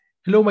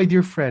Hello, my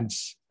dear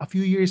friends. A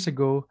few years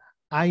ago,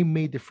 I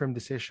made the firm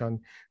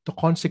decision to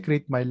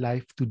consecrate my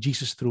life to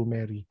Jesus through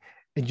Mary.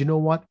 And you know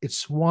what?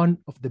 It's one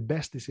of the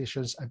best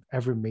decisions I've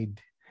ever made.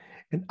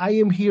 And I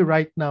am here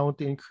right now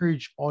to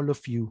encourage all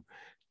of you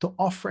to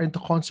offer and to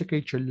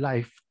consecrate your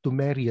life to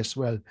Mary as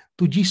well,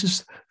 to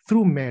Jesus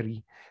through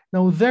Mary.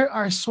 Now, there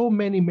are so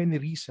many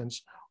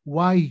reasons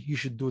why you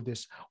should do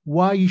this,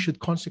 why you should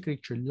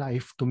consecrate your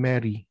life to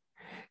Mary.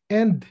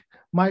 And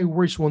my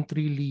words won't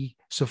really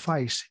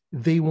suffice,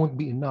 they won't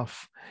be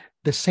enough.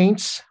 The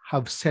saints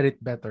have said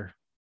it better.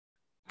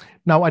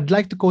 Now, I'd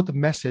like to quote a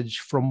message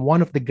from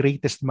one of the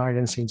greatest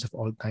Marian saints of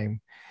all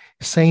time,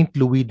 Saint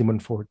Louis de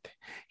Montfort.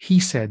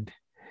 He said,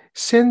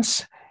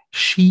 "Since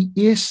she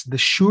is the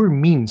sure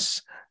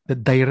means, the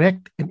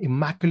direct and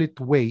immaculate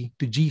way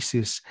to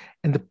Jesus,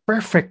 and the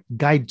perfect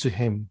guide to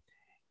him,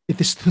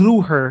 it is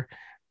through her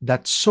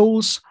that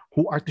souls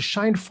who are to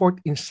shine forth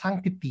in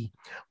sanctity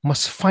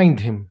must find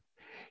him.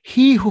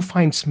 He who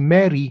finds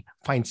Mary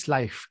finds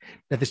life.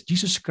 That is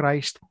Jesus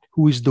Christ,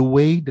 who is the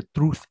way, the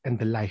truth, and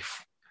the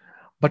life.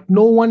 But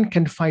no one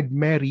can find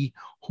Mary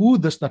who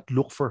does not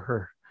look for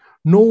her.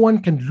 No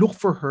one can look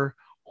for her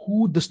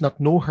who does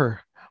not know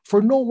her.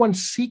 For no one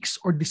seeks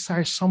or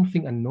desires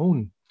something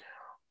unknown.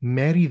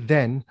 Mary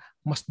then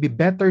must be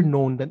better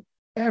known than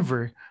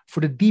ever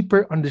for the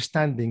deeper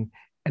understanding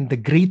and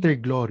the greater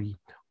glory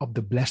of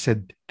the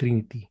Blessed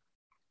Trinity."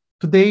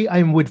 Today, I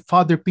am with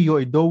Father Pio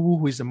Idowu,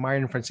 who is a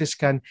Marian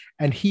Franciscan,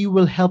 and he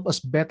will help us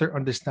better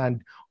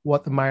understand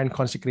what the Marian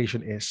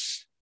consecration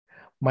is.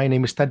 My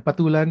name is Ted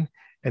Patulan,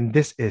 and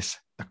this is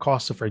the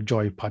Cause of Our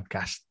Joy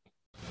podcast.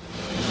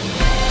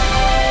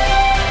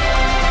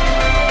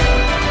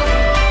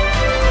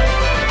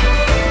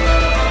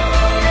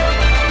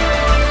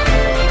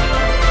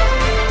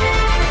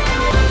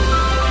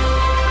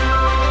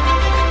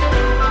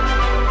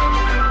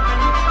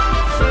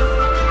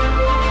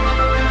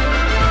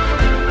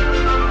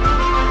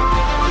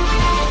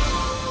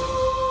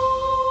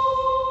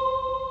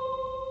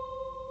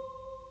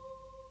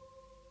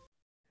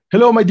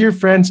 Hello, my dear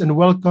friends, and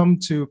welcome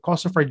to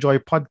Cause of Our Joy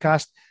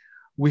podcast.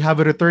 We have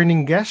a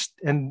returning guest,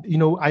 and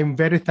I'm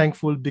very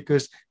thankful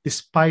because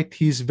despite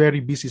his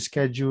very busy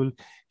schedule,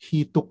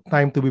 he took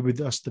time to be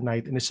with us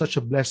tonight, and it's such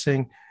a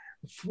blessing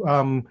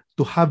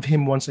to have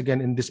him once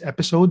again in this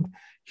episode.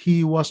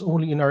 He was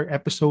only in our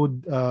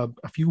episode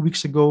a few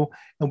weeks ago,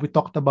 and we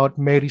talked about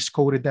Mary's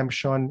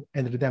co-redemption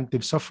and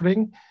redemptive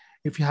suffering.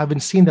 If you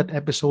haven't seen that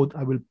episode,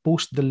 I will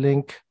post the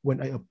link when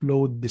I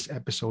upload this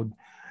episode.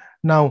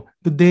 Now,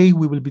 today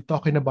we will be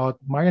talking about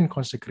Marian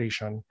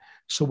consecration.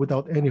 So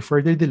without any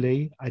further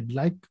delay, I'd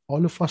like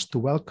all of us to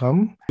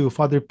welcome to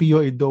Father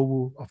Pio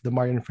Idowu of the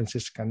Marian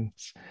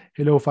Franciscans.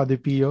 Hello, Father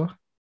Pio.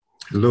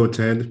 Hello,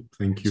 Ted.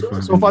 Thank you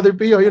for So Father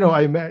Pio,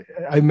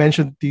 I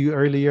mentioned to you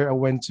earlier, I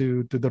went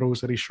to the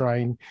Rosary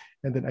Shrine,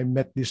 and then I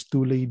met these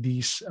two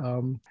ladies.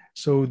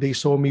 So they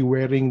saw me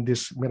wearing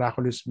this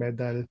miraculous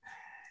medal,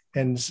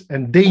 and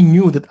they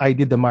knew that I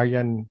did the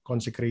Marian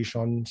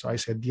consecration. So I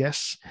said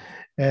yes,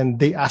 and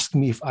they asked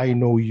me if I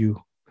know you.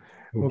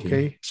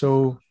 Okay.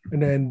 So,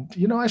 and then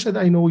I said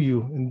I know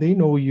you, and they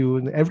know you,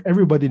 and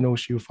everybody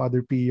knows you,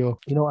 Father Pio.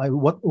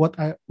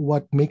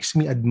 What makes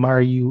me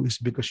admire you is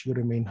because you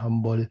remain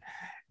humble,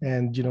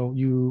 and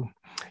you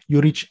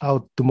reach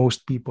out to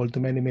most people, to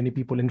many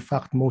people. In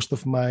fact, most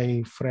of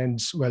my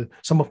friends, well,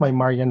 some of my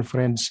Marian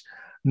friends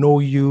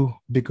know you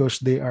because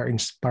they are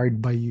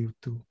inspired by you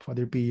too,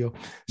 Father Pio.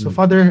 So,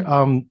 Father,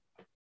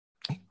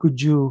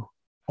 could you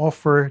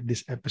offer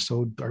this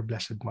episode to our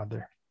Blessed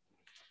Mother?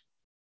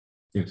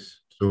 Yes.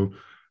 So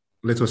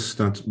let us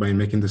start by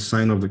making the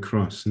sign of the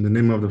cross. In the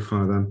name of the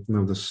Father, and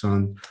of the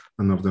Son,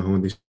 and of the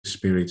Holy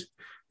Spirit.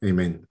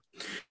 Amen.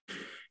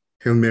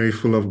 Hail Mary,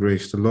 full of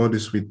grace, the Lord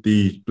is with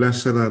thee.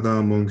 Blessed art thou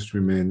amongst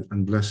women,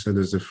 and blessed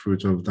is the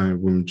fruit of thy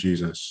womb,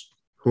 Jesus.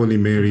 Holy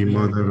Mary,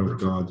 Mother of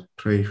God,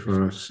 pray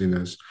for us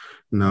sinners,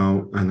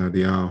 now and at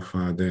the hour of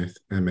our death.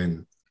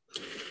 Amen.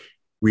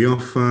 We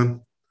offer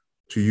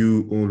to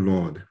you, O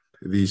Lord,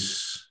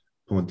 this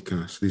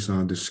podcast, this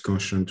our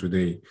discussion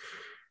today,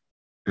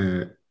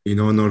 in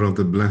honor of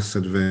the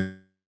Blessed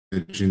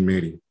Virgin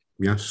Mary.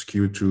 We ask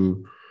you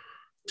to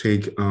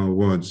take our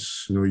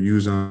words,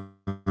 use our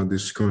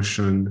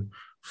discussion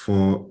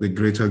for the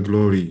greater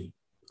glory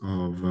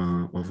of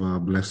our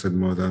Blessed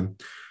Mother,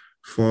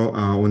 for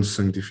our own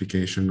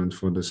sanctification and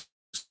for the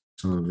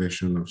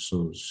salvation of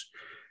souls.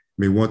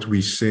 May what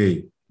we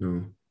say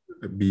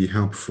be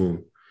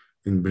helpful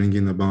in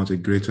bringing about a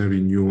greater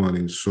renewal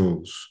in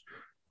souls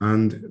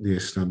and the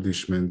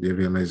establishment, the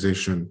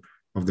realization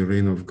of the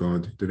reign of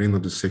God, the reign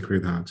of the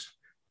Sacred Heart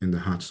in the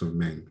hearts of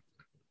men.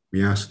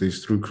 We ask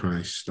this through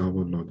Christ our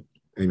Lord.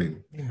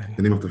 Amen. Amen. In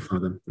the name of the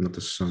Father, and of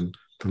the Son,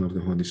 and of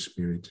the Holy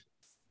Spirit.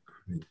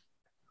 Amen.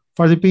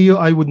 Father Pio,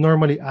 I would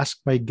normally ask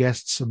my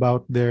guests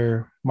about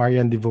their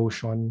Marian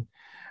devotion.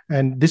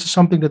 And this is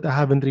something that I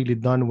haven't really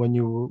done when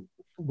you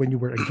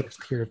were a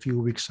guest here a few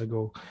weeks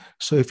ago.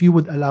 So if you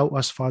would allow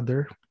us,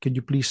 Father, could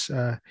you please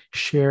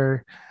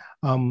share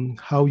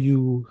how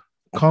you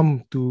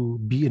come to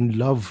be in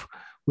love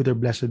with our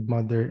Blessed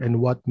Mother,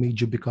 and what made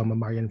you become a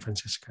Marian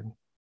Franciscan?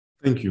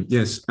 Thank you.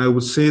 Yes, I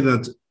would say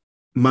that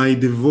my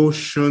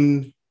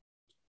devotion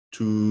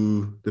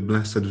to the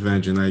Blessed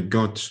Virgin, I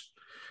got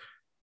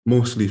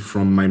mostly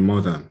from my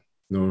mother.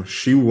 You know,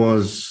 she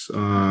was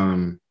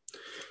a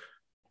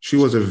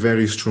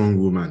very strong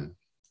woman,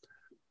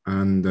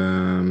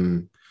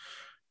 and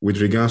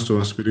with regards to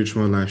our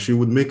spiritual life, she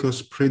would make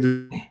us pray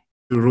the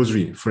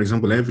rosary, for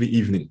example, every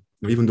evening.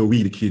 Even though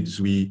we, the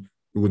kids, we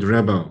would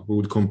rebel, we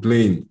would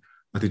complain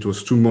that it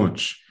was too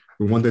much.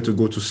 We wanted to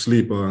go to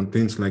sleep and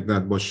things like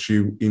that, but she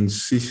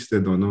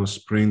insisted on us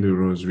praying the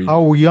rosary.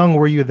 How young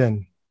were you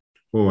then?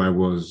 Oh, I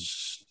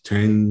was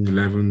 10,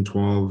 11,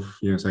 12.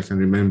 Yes, I can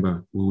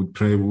remember. We would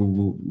pray,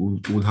 we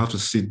would have to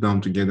sit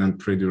down together and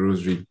pray the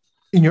rosary.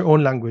 In your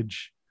own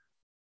language?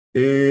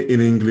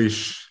 In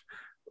English.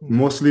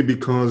 Mostly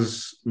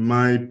because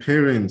my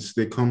parents,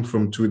 they come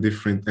from two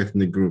different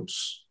ethnic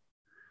groups.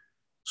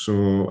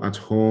 So at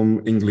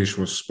home, English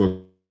was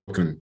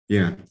spoken.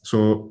 Yeah.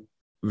 So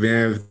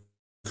there,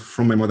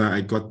 from my mother,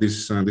 I got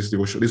this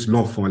devotion, this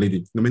love for Our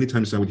Lady. Many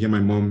times I would hear my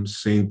mom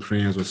saying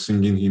prayers or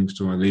singing hymns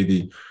to Our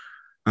Lady.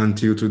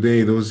 Until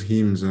today, those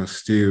hymns are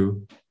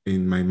still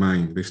in my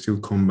mind. They still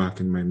come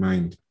back in my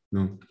mind.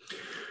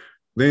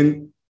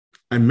 Then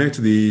I met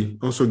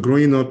also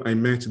growing up, I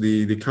met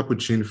the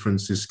Capuchin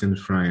Franciscan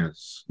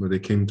friars. They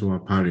came to our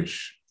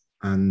parish,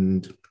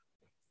 and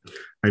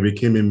I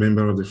became a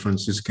member of the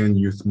Franciscan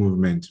youth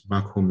movement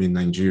back home in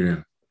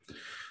Nigeria.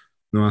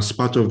 Now, as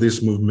part of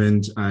this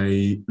movement,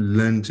 I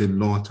learned a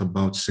lot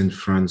about St.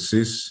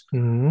 Francis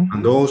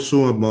and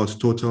also about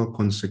total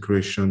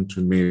consecration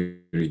to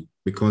Mary,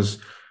 because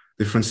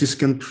the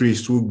Franciscan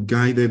priests who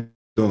guided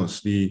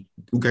us,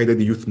 who guided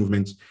the youth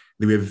movement,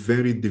 they were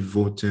very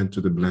devoted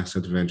to the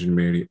Blessed Virgin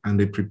Mary, and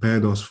they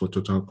prepared us for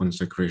total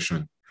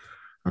consecration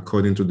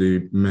according to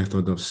the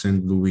method of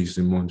St. Louis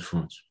de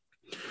Montfort.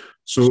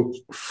 So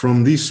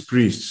from these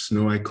priests,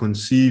 I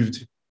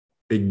conceived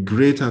a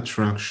great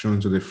attraction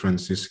to the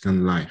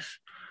Franciscan life,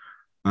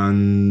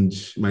 and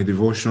my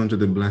devotion to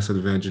the Blessed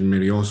Virgin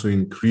Mary also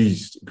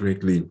increased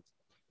greatly.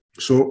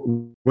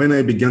 So when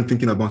I began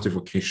thinking about a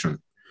vocation,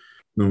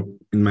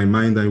 in my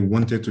mind, I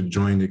wanted to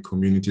join a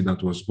community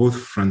that was both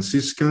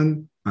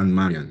Franciscan and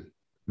Marian.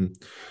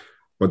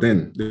 But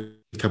then the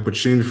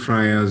Capuchin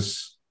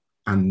friars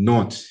are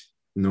not,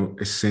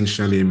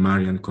 essentially a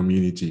Marian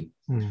community.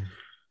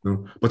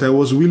 But I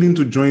was willing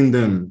to join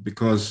them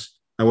because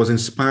I was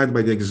inspired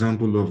by the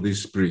example of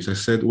this priest. I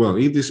said, well,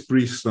 if these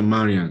priests are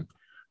Marian,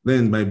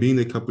 then by being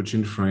a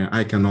Capuchin friar,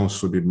 I can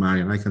also be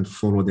Marian. I can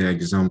follow their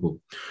example.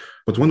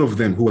 But one of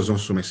them, who was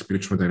also my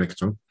spiritual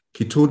director,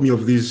 he told me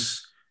of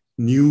this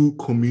new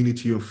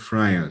community of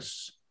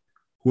friars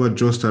who had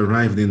just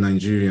arrived in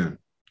Nigeria.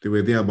 They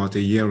were there about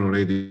a year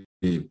already.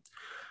 They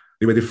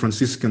were the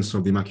Franciscans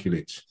of the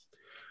Immaculate.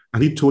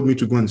 And he told me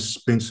to go and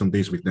spend some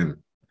days with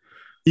them.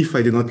 If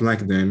I did not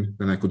like them,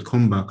 then I could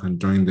come back and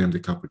join them, the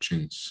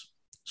Capuchins.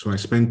 So I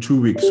spent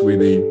 2 weeks with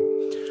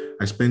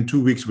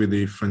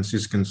the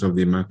Franciscans of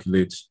the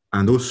Immaculate,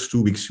 and those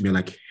 2 weeks were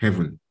like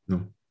heaven,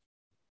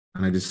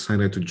 And I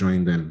decided to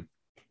join them.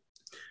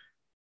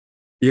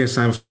 Yes,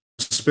 I've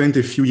spent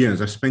a few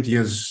years. I've spent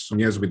some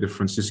years with the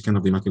Franciscan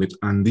of the Immaculate,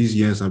 and these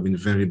years have been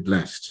very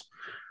blessed.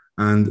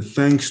 And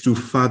thanks to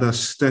Father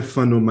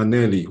Stefano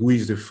Manelli, who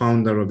is the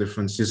founder of the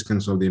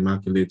Franciscans of the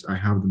Immaculate, I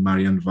have the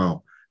Marian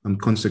vow. I'm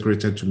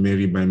consecrated to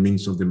Mary by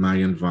means of the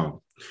Marian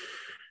vow.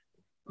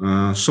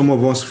 Some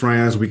of us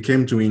friars, we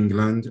came to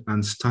England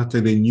and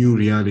started a new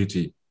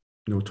reality,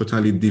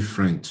 totally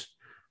different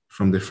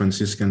from the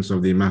Franciscans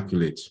of the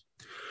Immaculate.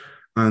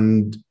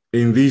 And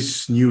in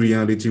this new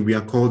reality, we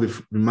are called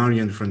the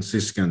Marian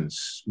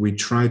Franciscans. We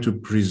try to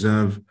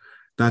preserve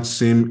that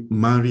same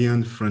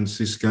Marian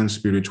Franciscan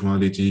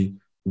spirituality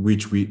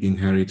which we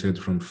inherited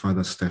from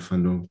Father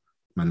Stefano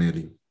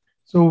Manelli.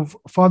 So,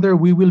 Father,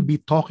 we will be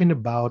talking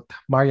about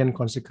Marian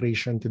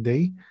consecration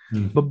today.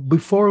 But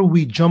before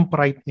we jump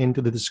right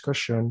into the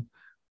discussion,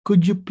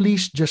 could you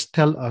please just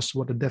tell us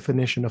what the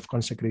definition of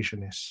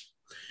consecration is?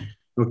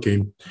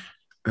 Okay.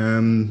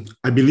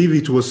 I believe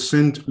it was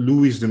St.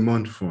 Louis de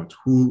Montfort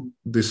who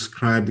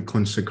described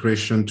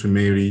consecration to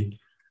Mary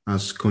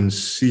as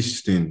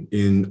consisting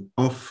in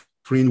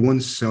offering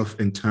oneself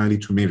entirely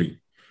to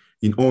Mary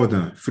in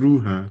order, through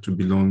her, to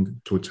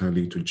belong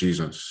totally to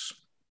Jesus.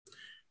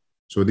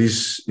 So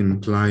this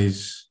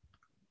implies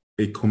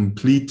a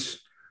complete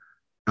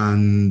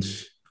and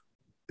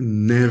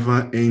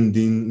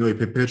never-ending, a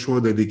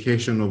perpetual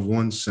dedication of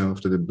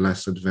oneself to the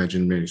Blessed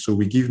Virgin Mary. So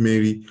we give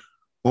Mary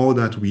all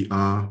that we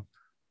are,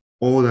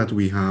 all that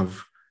we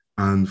have,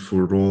 and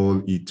for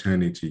all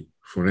eternity,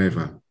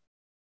 forever.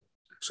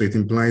 So it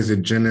implies a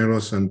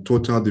generous and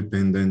total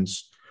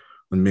dependence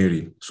on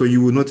Mary. So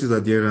you will notice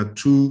that there are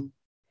two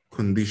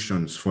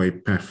conditions for a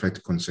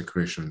perfect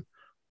consecration: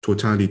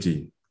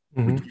 totality.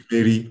 We give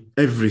Mary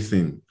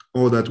everything,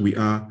 all that we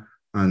are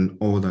and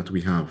all that we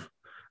have.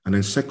 And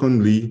then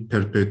secondly,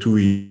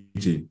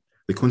 perpetuity.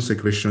 The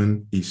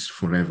consecration is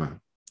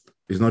forever.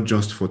 It's not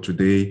just for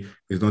today,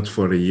 it's not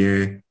for a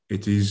year,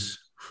 it is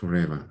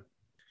forever.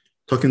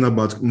 Talking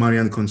about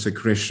Marian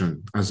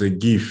consecration as a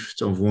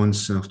gift of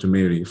oneself to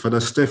Mary, Father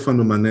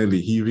Stefano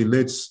Manelli, he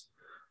relates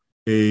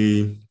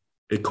a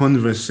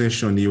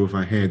conversation he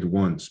overheard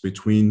once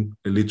between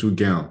a little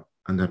girl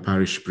and a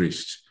parish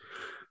priest.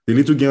 The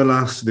little girl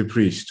asked the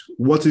priest,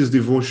 "What is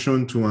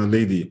devotion to Our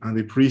Lady?" And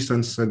the priest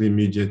answered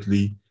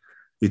immediately,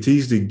 "It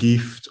is the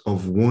gift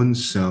of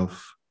oneself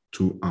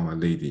to Our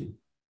Lady."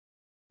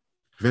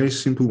 Very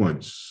simple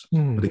words,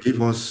 but they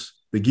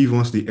give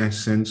us the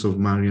essence of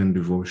Marian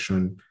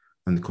devotion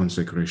and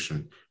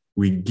consecration.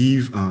 We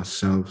give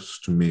ourselves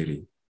to Mary.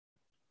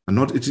 And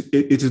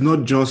it is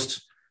not just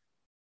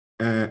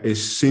a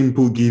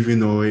simple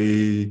giving or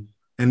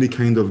any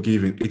kind of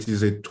giving. It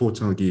is a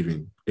total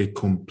giving, a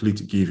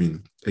complete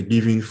giving, a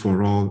giving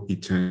for all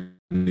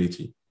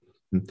eternity.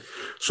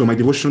 So my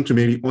devotion to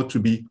Mary ought to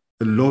be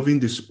a loving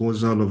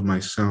disposal of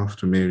myself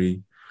to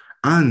Mary,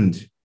 and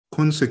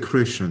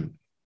consecration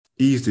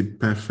is the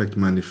perfect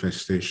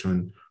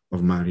manifestation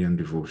of Marian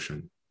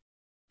devotion.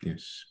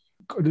 Yes.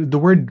 The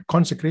word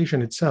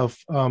consecration itself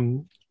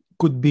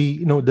could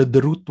be,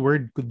 the root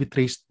word could be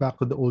traced back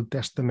to the Old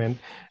Testament,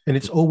 and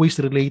it's always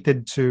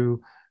related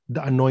to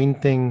the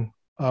anointing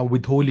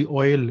with holy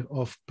oil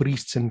of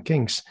priests and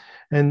kings.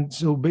 And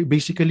so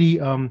basically,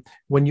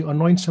 when you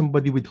anoint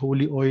somebody with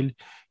holy oil,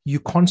 you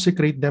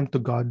consecrate them to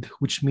God,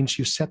 which means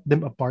you set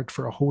them apart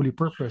for a holy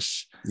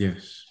purpose.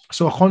 Yes.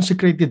 So a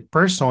consecrated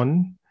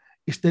person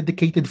is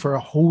dedicated for a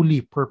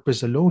holy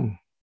purpose alone.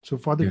 So,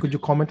 Father, could you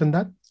comment on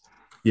that?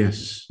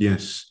 Yes.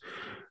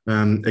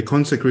 A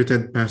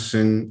consecrated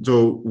person.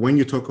 So when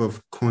you talk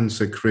of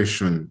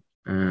consecration,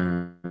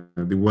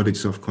 the word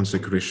itself,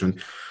 consecration,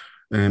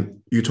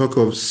 you talk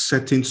of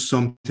setting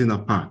something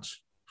apart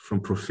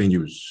from profane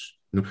use.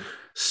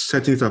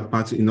 Setting it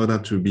apart in order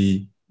to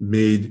be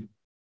made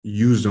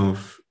use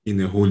of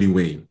in a holy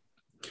way.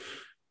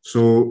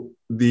 So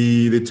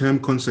the term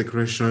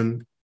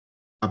consecration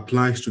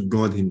applies to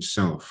God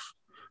himself,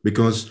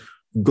 because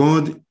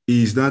God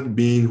is that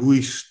being who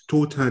is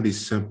totally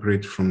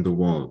separate from the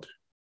world.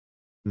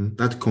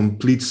 That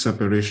complete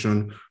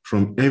separation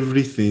from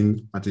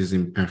everything that is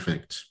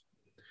imperfect.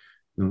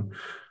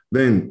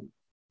 Then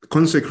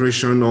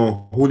consecration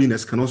or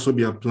holiness can also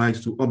be applied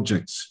to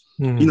objects,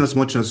 in as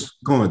much as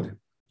God,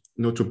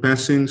 to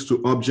persons, to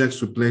objects,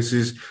 to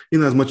places,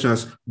 in as much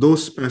as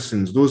those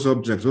persons, those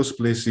objects, those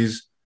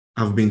places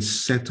have been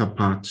set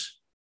apart,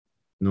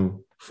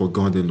 for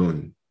God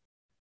alone.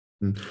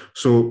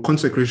 So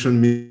consecration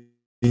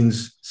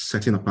means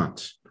setting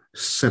apart,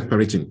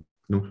 separating,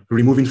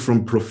 removing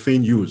from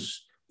profane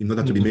use in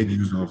order to be made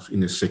use of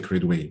in a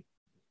sacred way.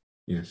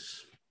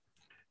 Yes.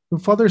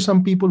 Father,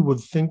 some people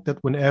would think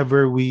that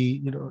whenever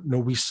we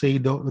say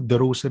the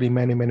rosary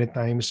many, many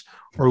times,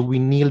 or we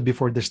kneel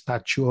before the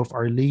statue of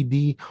Our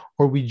Lady,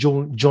 or we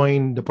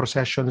join the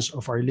processions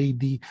of Our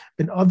Lady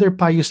and other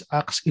pious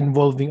acts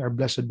involving our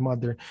Blessed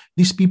Mother,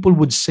 these people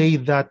would say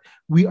that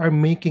we are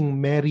making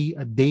Mary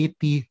a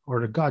deity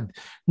or a god.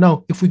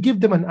 Now, if we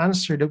give them an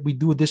answer that we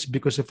do this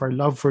because of our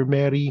love for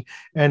Mary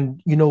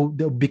and,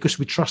 because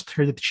we trust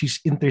her that she's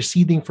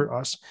interceding for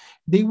us,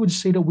 they would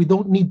say that we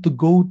don't need to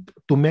go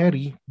to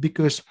Mary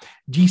because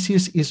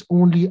Jesus is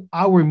only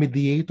our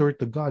mediator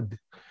to God.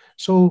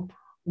 So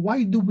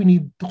why do we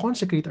need to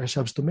consecrate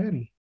ourselves to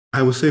Mary?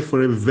 I would say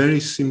for a very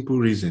simple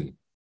reason.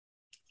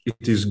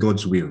 It is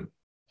God's will.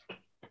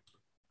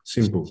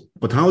 Simple.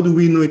 But how do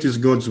we know it is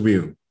God's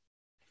will?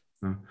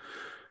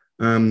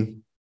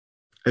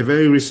 A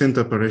very recent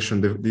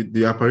apparition,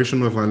 the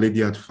apparition of Our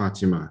Lady at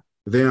Fatima,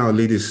 there Our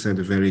Lady said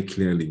very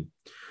clearly,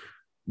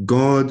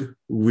 God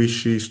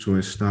wishes to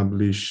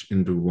establish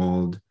in the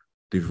world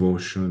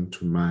devotion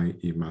to my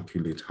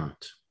Immaculate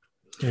Heart.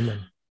 Amen.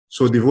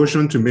 So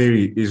devotion to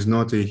Mary is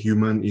not a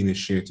human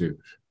initiative.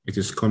 It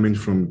is coming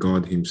from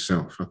God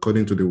himself,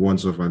 according to the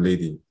words of Our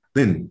Lady.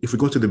 Then, if we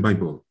go to the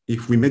Bible,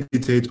 if we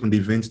meditate on the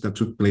events that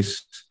took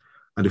place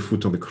at the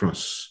foot of the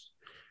cross,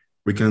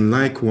 we can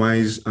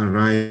likewise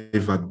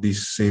arrive at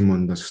this same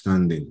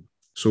understanding.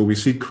 So we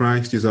see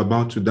Christ is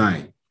about to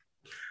die,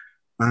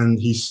 and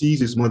he sees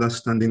his mother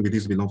standing with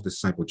his beloved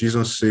disciple.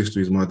 Jesus says to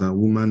his mother,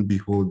 "Woman,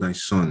 behold thy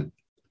son."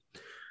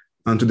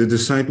 And to the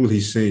disciple he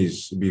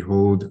says,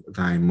 "Behold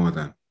thy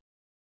mother."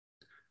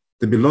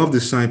 The beloved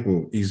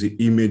disciple is the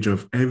image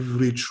of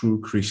every true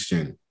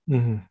Christian,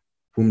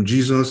 whom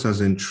Jesus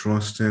has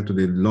entrusted to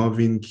the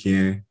loving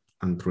care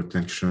and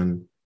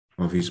protection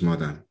of his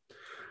mother.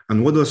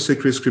 And what does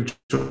sacred scripture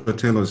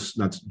tell us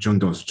that John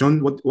does?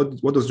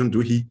 What does John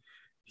do?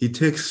 He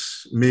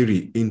takes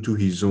Mary into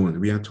his own.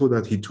 We are told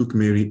that he took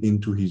Mary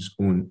into his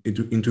own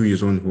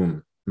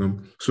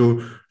home.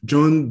 So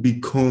John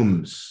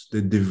becomes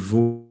the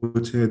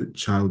devoted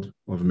child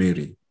of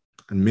Mary,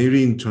 and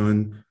Mary in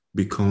turn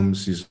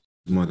becomes his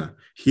mother.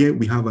 Here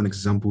we have an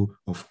example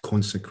of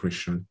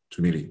consecration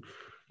to Mary.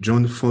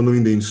 John,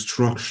 following the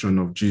instruction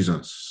of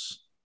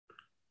Jesus,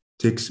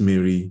 takes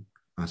Mary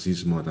as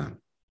his mother.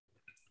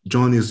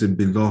 John is a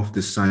beloved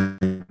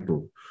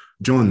disciple.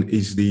 John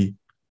is the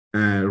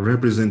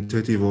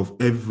representative of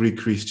every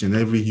Christian,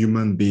 every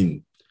human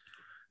being.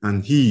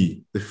 And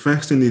he, the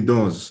first thing he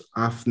does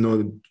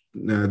after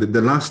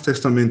the last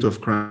testament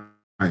of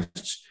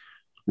Christ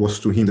was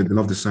to him, the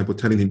beloved disciple,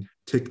 telling him,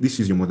 this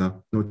is your mother.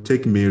 No,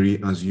 take Mary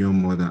as your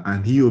mother.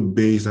 And he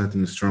obeys that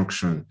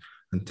instruction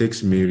and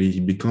takes Mary. He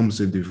becomes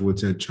a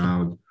devoted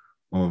child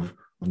of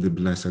the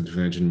Blessed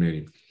Virgin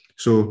Mary.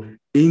 So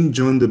in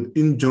John,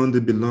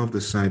 the beloved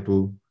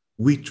disciple,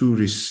 we too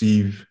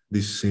receive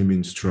this same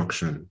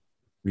instruction.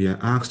 We are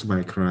asked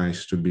by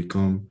Christ to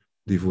become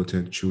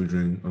devoted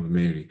children of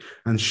Mary.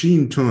 And she,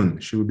 in turn,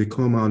 she will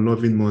become our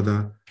loving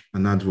mother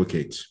and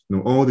advocate.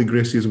 All the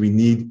graces we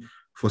need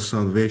for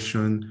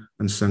salvation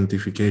and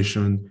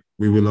sanctification,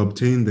 we will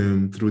obtain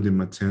them through the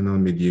maternal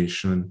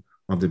mediation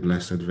of the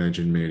Blessed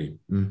Virgin Mary.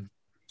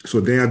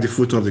 So there at the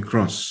foot of the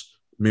cross,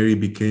 Mary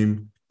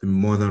became the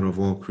mother of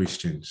all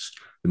Christians,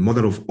 the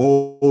mother of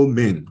all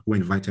men who are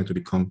invited to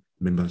become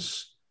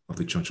members of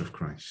the Church of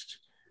Christ.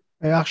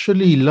 I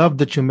actually love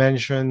that you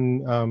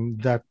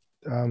mentioned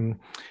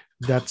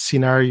that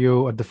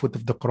scenario at the foot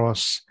of the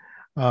cross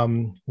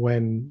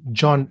when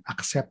John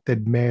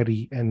accepted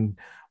Mary and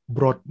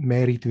brought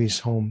Mary to his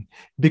home.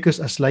 Because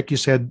as like you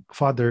said,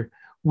 Father,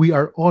 we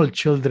are all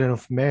children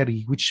of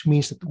Mary, which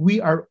means that we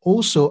are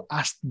also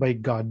asked by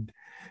God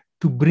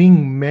to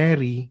bring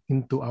Mary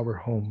into our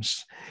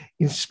homes,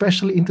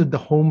 especially into the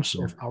homes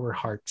of our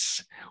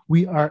hearts.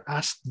 We are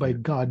asked by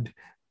God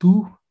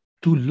to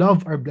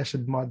love our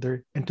Blessed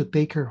Mother and to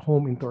take her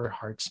home into our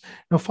hearts.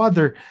 Now,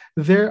 Father,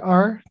 there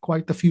are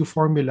quite a few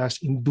formulas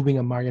in doing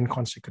a Marian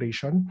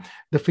consecration.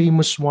 The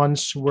famous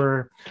ones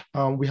were,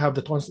 we have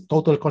the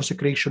total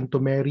consecration to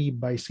Mary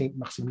by St.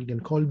 Maximilian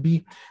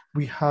Kolbe.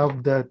 We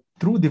have the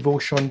true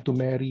devotion to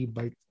Mary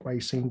by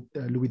St.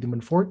 Louis de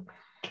Montfort.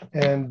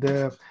 And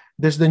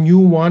there's the new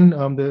one,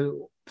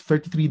 the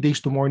 33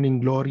 Days to Morning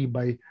Glory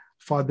by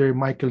Father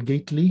Michael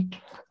Gately.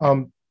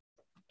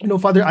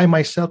 Father, I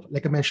myself,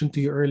 like I mentioned to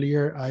you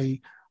earlier,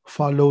 I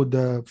follow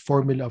the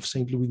formula of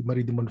St. Louis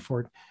Marie de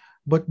Montfort.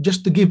 But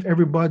just to give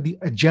everybody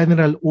a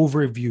general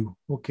overview,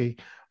 okay,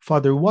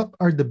 Father, what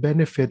are the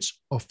benefits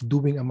of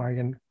doing a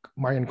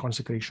Marian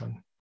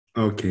consecration?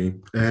 Okay.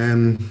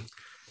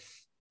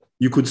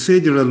 You could say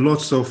there are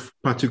lots of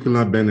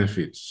particular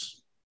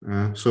benefits.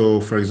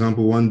 So, for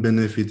example, one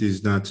benefit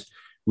is that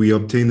we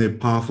obtain a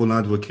powerful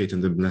advocate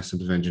in the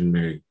Blessed Virgin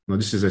Mary. Now,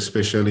 this is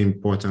especially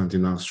important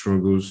in our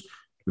struggles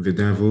with the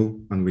devil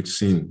and with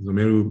sin. So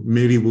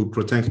Mary will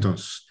protect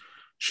us.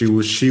 She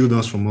will shield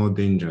us from all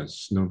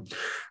dangers.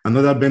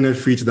 Another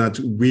benefit is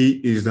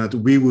that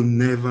we will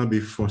never be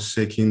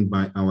forsaken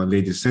by Our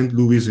Lady. St.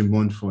 Louis de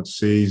Montfort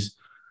says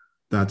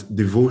that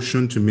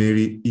devotion to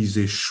Mary is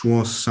a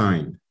sure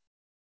sign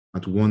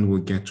that one will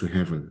get to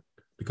heaven,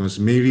 because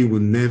Mary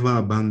will never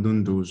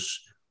abandon those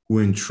who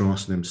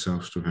entrust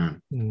themselves to her.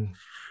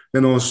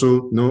 Then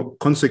also,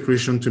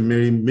 consecration to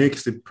Mary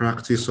makes the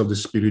practice of the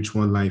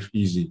spiritual life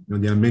easy.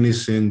 There are many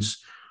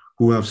saints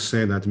who have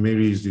said that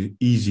Mary is the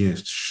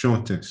easiest,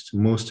 shortest,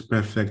 most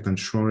perfect, and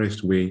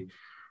surest way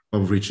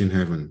of reaching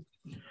heaven.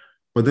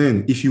 But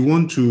then, if you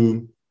want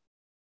to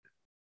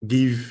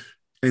give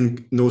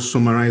and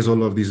summarize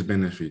all of these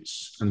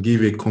benefits and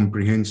give a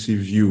comprehensive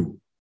view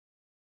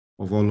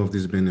of all of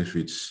these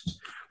benefits,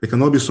 they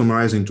can all be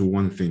summarized into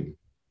one thing.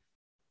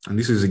 And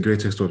this is the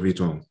greatest of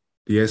it all,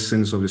 the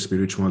essence of the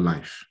spiritual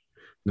life.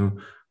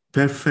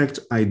 Perfect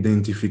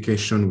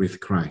identification with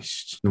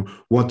Christ.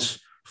 What,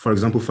 for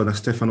example, Father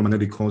Stefano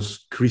Manelli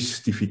calls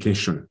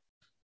Christification.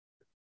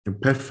 A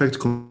perfect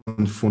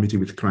conformity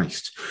with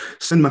Christ.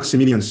 St.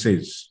 Maximilian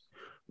says,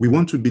 we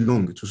want to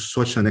belong to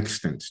such an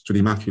extent to the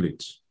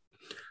Immaculate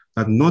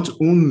that not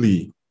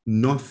only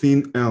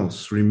nothing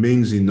else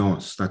remains in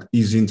us that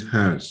isn't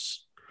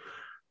hers,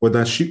 but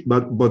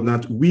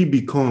that we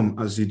become,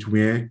 as it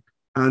were,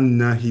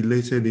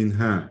 annihilated in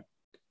her,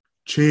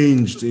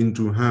 changed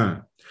into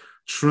her,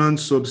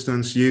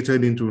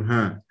 transubstantiated into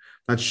her,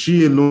 that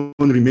she alone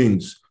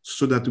remains,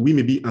 so that we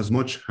may be as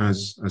much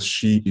hers as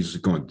she is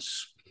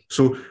God's.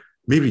 So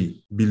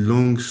Mary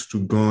belongs to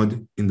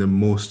God in the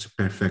most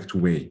perfect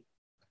way.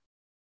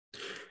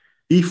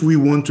 If we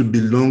want to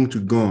belong to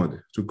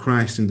God, to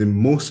Christ in the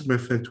most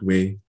perfect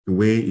way, the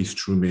way is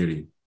through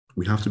Mary.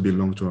 We have to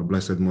belong to our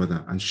Blessed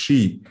Mother, and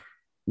she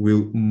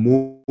will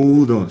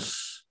mold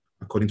us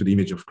according to the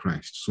image of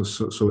Christ.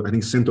 So I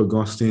think St.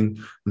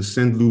 Augustine and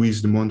St.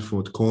 Louis de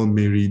Montfort call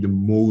Mary the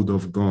mold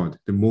of God,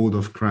 the mold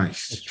of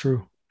Christ. That's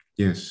true.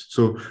 Yes.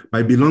 So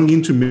by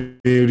belonging to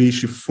Mary,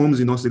 she forms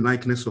in us the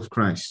likeness of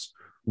Christ.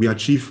 We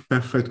achieve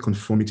perfect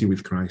conformity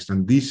with Christ.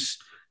 And this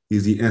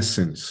is the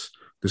essence,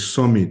 the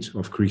summit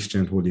of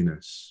Christian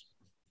holiness.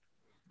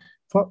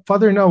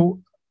 Father, now,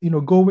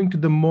 going to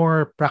the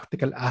more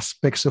practical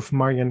aspects of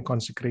Marian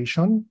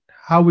consecration,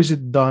 how is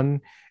it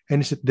done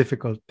and is it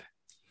difficult?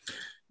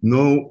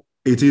 No,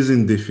 it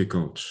isn't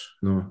difficult.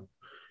 No,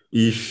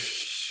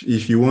 if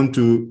you want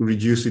to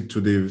reduce it to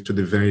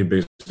the very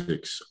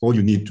basics, all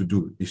you need to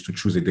do is to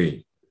choose a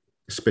day,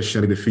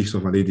 especially the Feast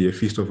of Our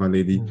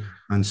Lady,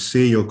 and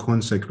say your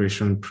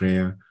consecration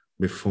prayer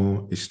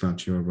before a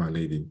statue of Our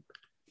Lady.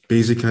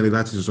 Basically,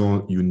 that is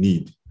all you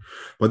need.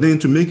 But then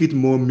to make it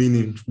more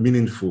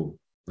meaningful,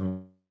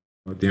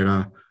 there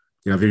are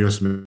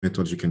various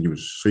methods you can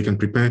use. So you can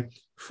prepare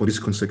for this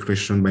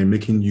consecration by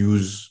making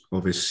use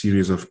of a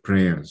series of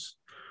prayers.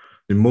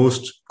 The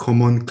most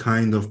common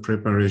kind of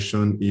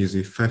preparation is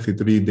a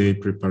 33-day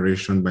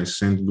preparation by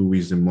St.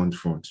 Louis de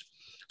Montfort.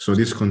 So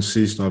this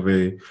consists of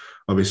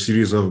a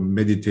series of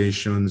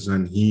meditations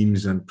and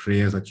hymns and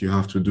prayers that you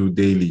have to do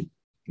daily.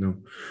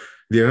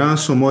 There are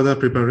some other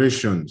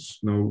preparations,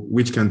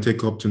 which can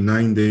take up to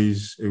 9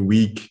 days, a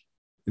week,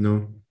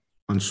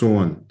 and so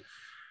on.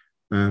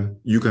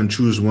 You can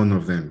choose one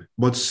of them.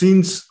 But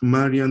since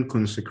Marian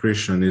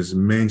consecration is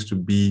meant to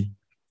be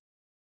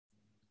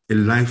a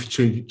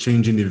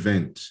life-changing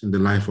event in the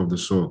life of the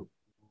soul,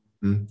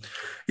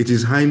 it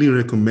is highly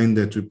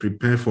recommended to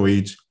prepare for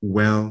it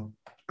well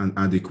and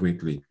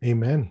adequately.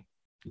 Amen.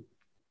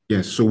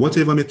 Yes, so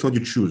whatever method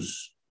you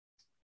choose,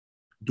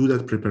 do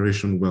that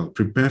preparation well.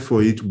 Prepare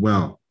for it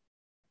well.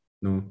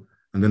 And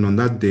then on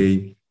that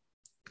day,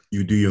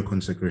 you do your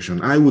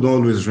consecration. I would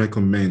always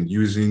recommend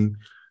using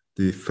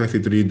the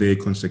 33-day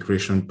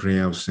consecration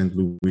prayer of St.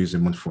 Louis de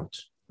Montfort.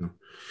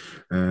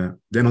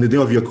 Then on the day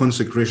of your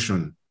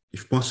consecration,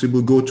 if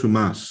possible, go to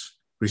Mass,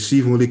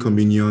 receive Holy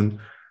Communion,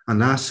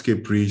 and ask a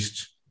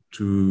priest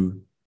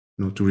to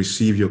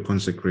receive your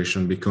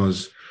consecration,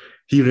 because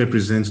he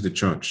represents the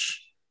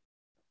church.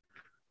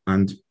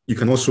 And you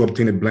can also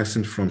obtain a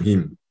blessing from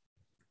him,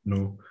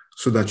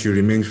 so that you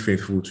remain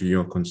faithful to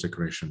your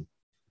consecration.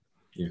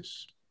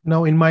 Yes.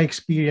 Now, in my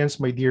experience,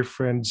 my dear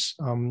friends,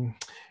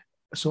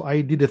 so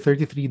I did a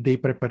 33-day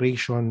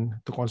preparation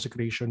to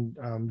consecration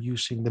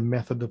using the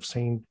method of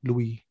St.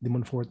 Louis de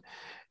Montfort.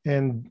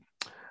 And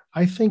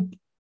I think,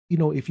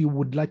 if you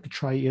would like to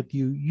try it,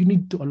 you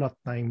need to allot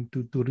time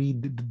to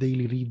read the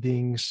daily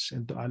readings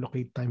and to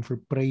allocate time for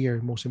prayer,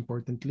 most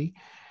importantly,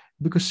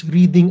 because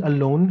reading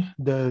alone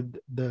the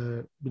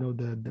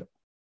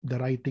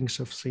writings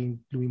of St.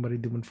 Louis Marie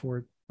de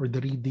Montfort, or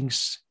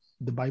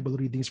the Bible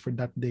readings for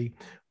that day,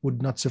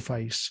 would not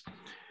suffice.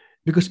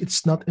 Because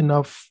it's not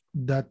enough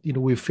that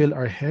we fill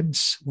our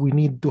heads. We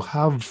need to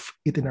have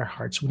it in our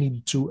hearts. We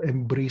need to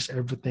embrace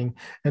everything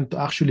and to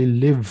actually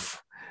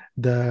live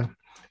the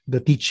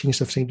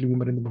teachings of St. Louis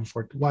Marie de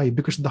Montfort. Why?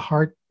 Because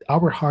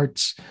our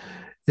hearts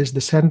is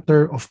the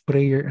center of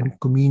prayer and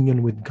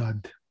communion with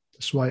God.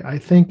 That's why I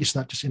think it's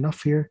not just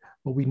enough here,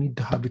 but we need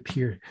to have it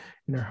here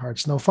in our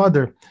hearts. Now,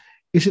 Father,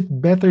 is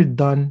it better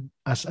done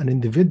as an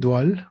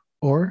individual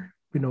or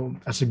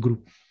as a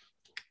group?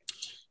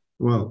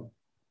 Well,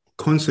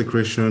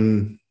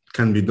 consecration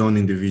can be done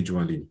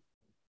individually,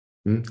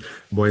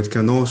 but it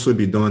can also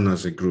be done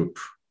as a group.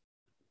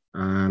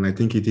 And I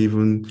think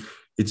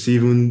it's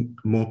even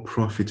more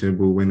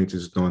profitable when it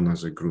is done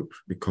as a group,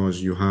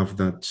 because you have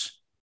that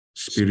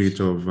spirit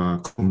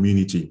of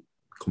community,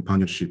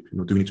 companionship,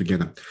 doing it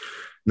together.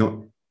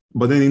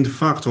 But then in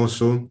fact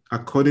also,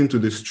 according to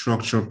the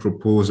structure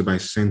proposed by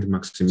Saint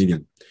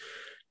Maximilian,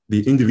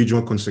 the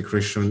individual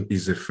consecration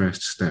is the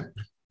first step.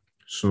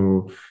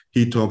 So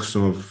he talks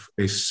of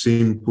a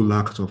simple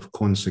act of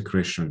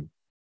consecration.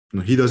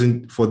 He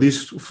doesn't, for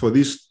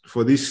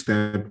this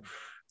step,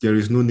 there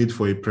is no need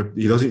for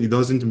he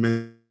doesn't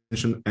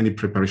mention any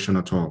preparation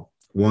at all.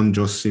 One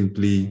just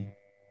simply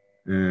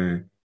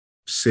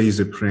says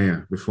a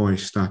prayer before a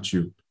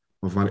statue.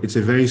 It's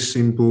a very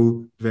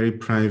simple, very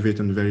private,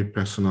 and very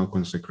personal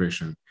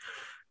consecration.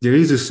 There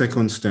is a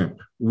second step,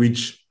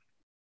 which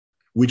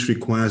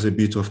requires a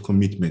bit of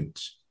commitment.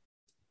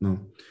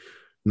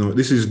 No,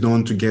 this is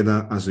done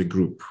together as a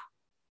group.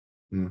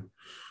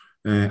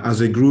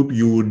 As a group,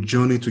 you will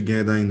journey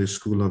together in the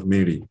School of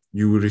Mary.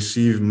 You will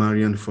receive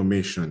Marian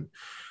formation.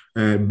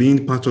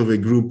 Being part of a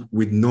group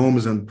with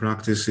norms and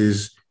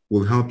practices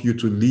will help you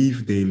to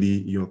live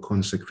daily your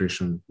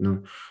consecration.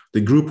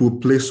 The group will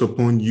place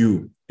upon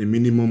you a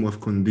minimum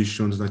of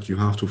conditions that you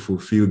have to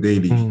fulfill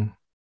daily.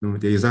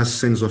 There is that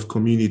sense of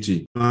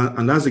community.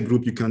 And as a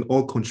group, you can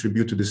all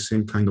contribute to the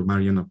same kind of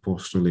Marian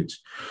apostolate.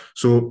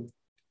 So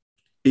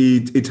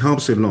it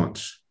helps a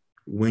lot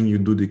when you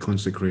do the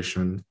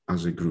consecration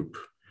as a group.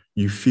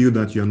 You feel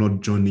that you're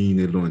not journeying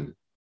alone.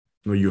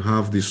 You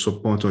have the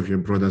support of your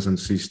brothers and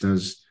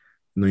sisters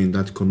in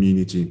that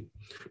community.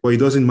 But it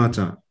doesn't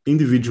matter.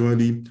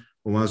 Individually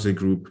or as a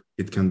group,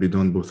 it can be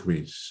done both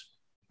ways.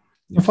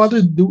 Yes.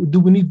 Father, do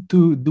we need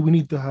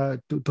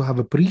to have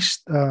a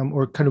priest,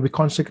 or can we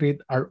consecrate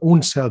our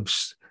own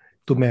selves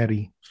to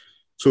Mary?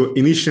 So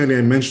initially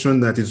I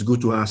mentioned that it's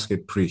good to ask a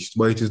priest,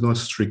 but it is not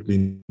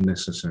strictly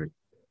necessary.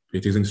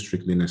 It isn't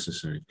strictly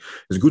necessary.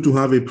 It's good to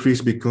have a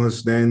priest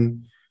because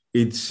then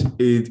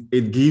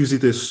it gives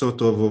it a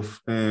sort of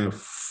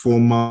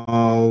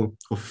formal,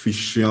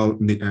 official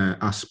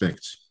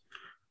aspect,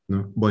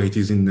 but it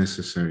isn't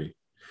necessary.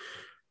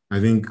 I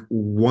think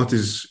what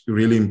is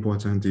really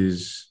important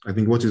is,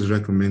 what is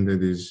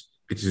recommended is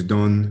it is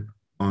done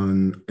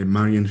on a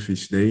Marian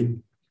feast day.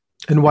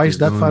 And why is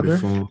that, Father?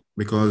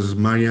 Because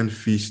Marian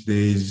feast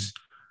days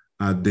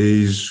are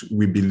days,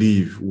 we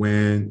believe,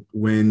 when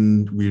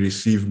we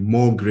receive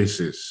more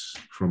graces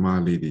from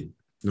Our Lady.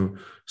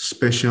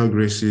 Special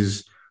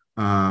graces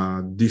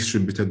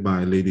distributed by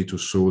Our Lady to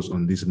souls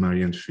on this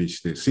Marian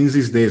feast day. Since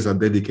these days are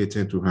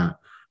dedicated to her,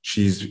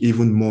 she's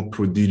even more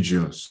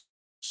prodigious,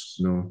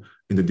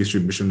 in the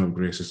distribution of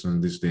graces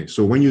on this day.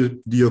 So when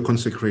you do your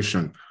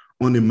consecration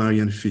on a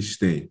Marian feast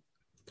day,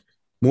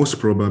 most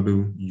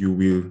probably you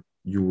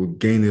will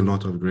gain a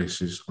lot of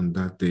graces on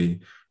that day,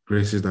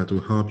 graces that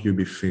will help you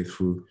be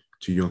faithful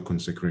to your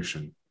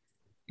consecration.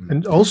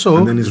 And also,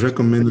 and then it's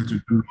recommended to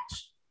do it.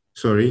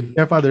 Sorry.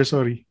 Yeah, Father,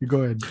 sorry. You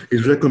go ahead.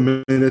 It's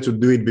recommended to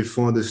do it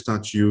before the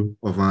statue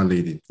of Our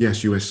Lady.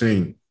 Yes, you were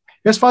saying.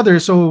 Yes, Father.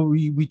 So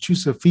we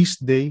choose a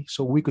feast day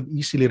so we could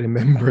easily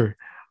remember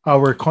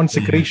our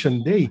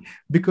consecration day,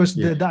 because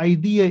the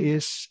idea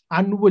is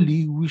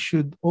annually we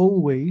should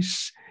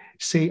always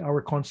say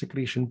our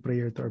consecration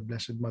prayer to our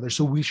Blessed Mother.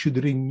 So we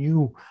should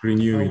renew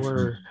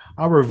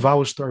our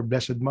vows to our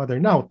Blessed Mother.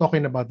 Now,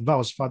 talking about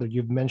vows, Father,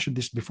 you've mentioned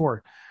this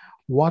before.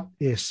 What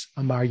is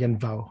a Marian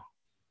vow?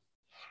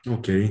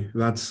 Okay,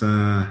 that's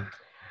I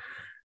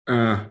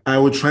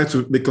will try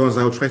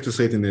to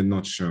say it in a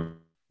nutshell,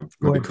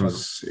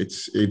 because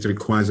it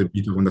requires a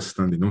bit of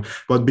understanding.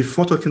 But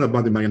before talking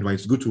about the Marian vow,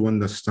 it's good to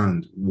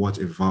understand what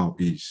a vow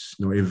is.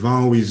 A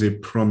vow is a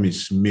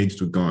promise made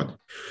to God,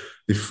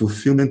 the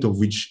fulfillment of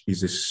which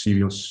is a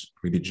serious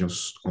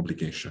religious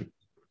obligation.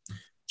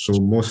 So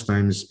most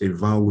times a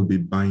vow will be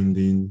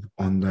binding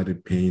under the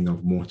pain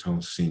of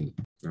mortal sin.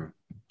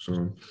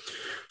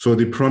 So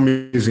the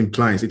promise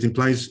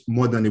implies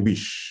more than a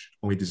wish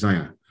or a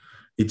desire.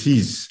 It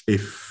is a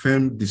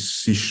firm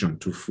decision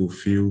to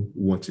fulfill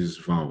what is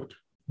vowed.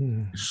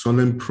 A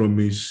solemn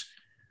promise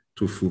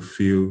to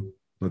fulfill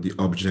the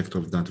object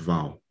of that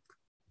vow.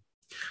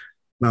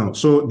 Now,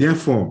 so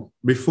therefore,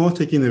 before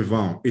taking a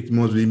vow, it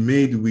must be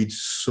made with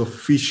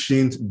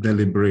sufficient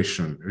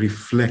deliberation,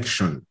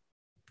 reflection,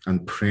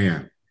 and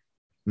prayer.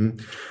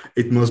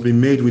 It must be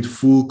made with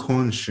full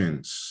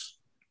conscience,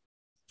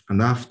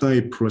 and after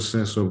a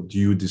process of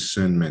due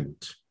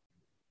discernment.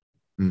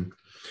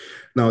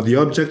 Now, the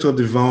object of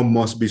the vow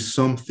must be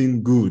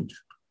something good.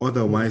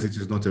 Otherwise, it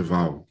is not a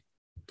vow,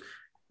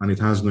 and it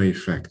has no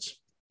effect.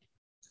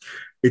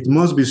 It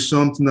must be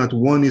something that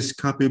one is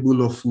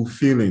capable of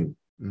fulfilling.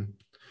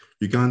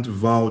 You can't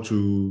vow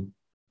to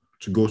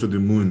go to the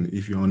moon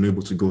if you're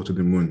unable to go to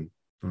the moon.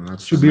 That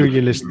should be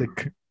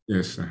realistic.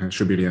 Yes, it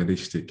should be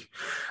realistic.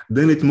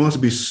 Then it must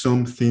be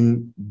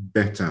something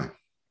better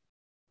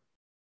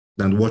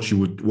than what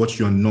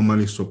you are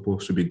normally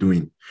supposed to be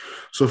doing.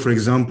 So, for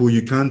example,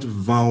 you can't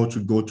vow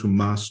to go to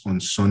Mass on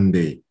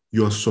Sunday.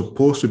 You are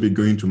supposed to be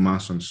going to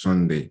Mass on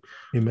Sunday.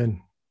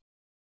 Amen.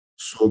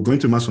 So going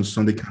to Mass on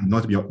Sunday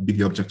cannot be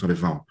the object of a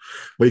vow.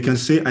 But you can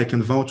say, I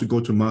can vow to go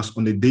to Mass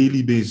on a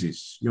daily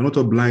basis. You're not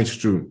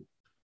obliged to.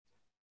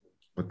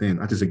 But then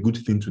that is a good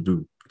thing to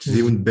do. It is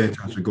even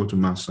better to go to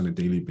Mass on a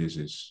daily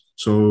basis.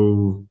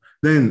 So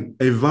then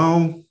a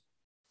vow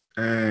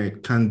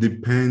can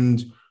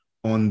depend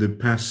on the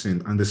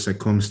person and the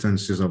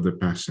circumstances of the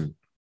person.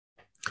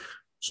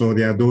 So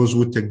there are those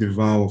who take the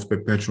vow of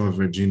perpetual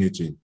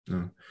virginity,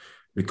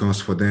 because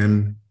for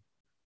them,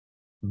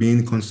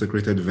 being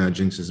consecrated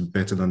virgins is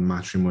better than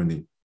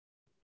matrimony.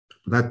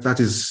 That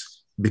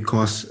is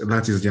because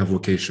that is their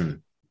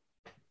vocation.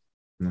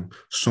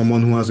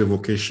 Someone who has a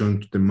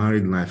vocation to the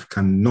married life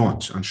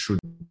cannot and should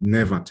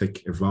never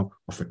take a vow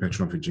of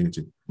perpetual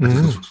virginity.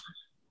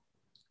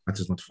 That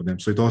is not for them.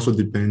 So it also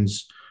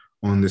depends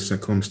on the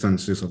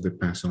circumstances of the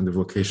person, on the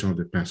vocation of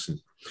the person.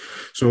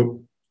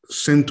 So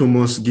St.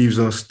 Thomas gives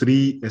us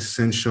three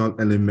essential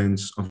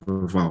elements of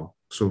a vow.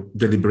 So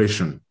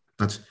deliberation,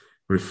 that's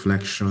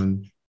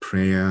reflection,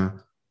 prayer,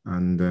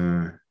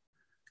 and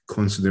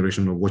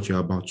consideration of what you're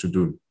about to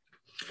do.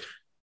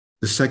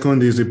 The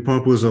second is the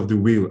purpose of the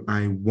will.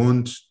 I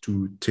want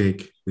to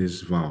take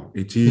this vow.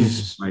 It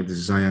is my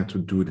desire to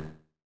do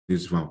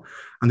this vow.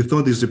 And the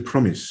third is the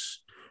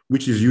promise,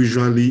 which is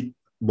usually,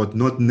 but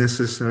not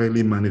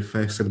necessarily,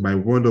 manifested by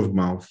word of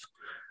mouth,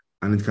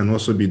 and it can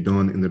also be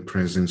done in the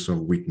presence of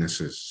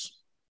witnesses.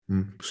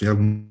 So you have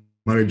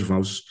marriage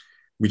vows,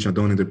 which are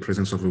done in the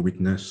presence of a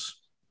witness,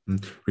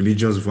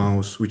 religious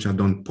vows, which are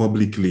done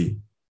publicly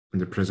in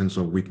the presence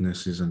of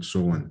witnesses, and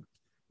so on.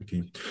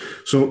 Okay.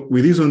 So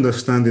with this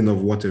understanding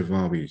of what a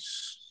vow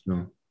is,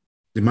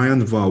 the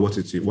Marian vow, what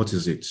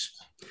is it?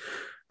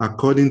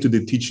 According to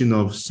the teaching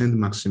of Saint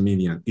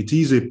Maximilian, it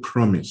is a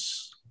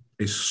promise,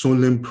 a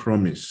solemn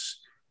promise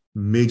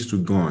made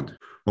to God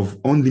of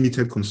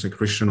unlimited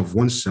consecration of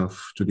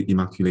oneself to the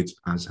Immaculate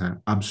as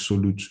her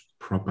absolute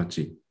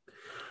property,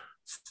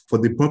 for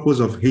the purpose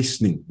of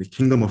hastening the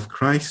kingdom of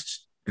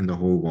Christ in the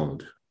whole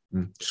world.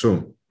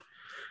 So,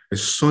 a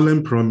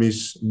solemn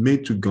promise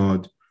made to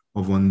God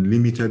of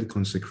unlimited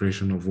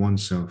consecration of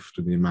oneself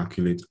to the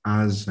Immaculate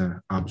as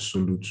her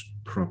absolute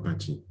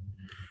property,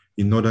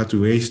 in order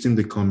to hasten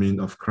the coming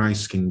of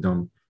Christ's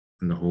kingdom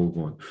in the whole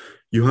world.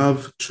 You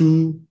have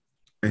two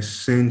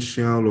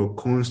essential or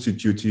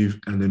constitutive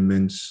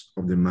elements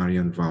of the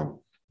Marian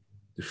vow.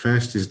 The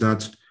first is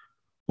that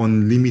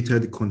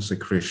unlimited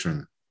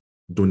consecration,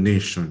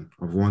 donation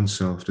of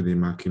oneself to the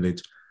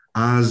Immaculate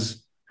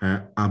as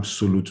her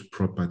absolute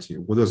property.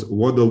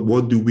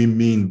 What do we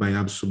mean by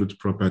absolute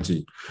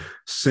property?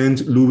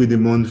 Saint Louis de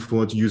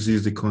Montfort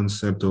uses the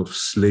concept of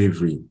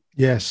slavery.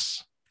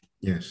 Yes.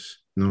 Yes.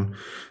 No.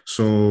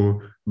 So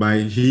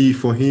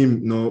for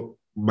him, no,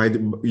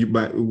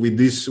 with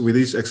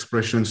this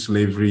expression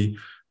slavery,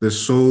 the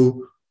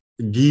soul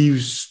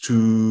gives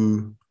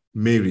to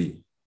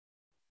Mary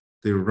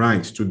the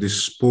right to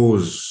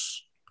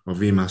dispose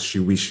of him as she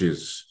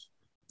wishes.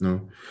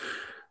 No.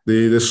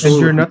 The soul,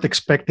 and you're not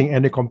expecting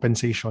any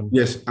compensation.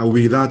 Yes,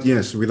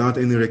 without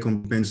any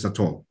recompense at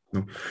all.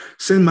 No.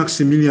 Saint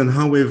Maximilian,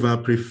 however,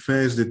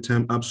 prefers the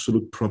term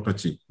absolute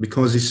property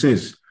because he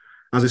says,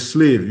 as a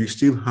slave, you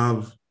still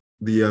have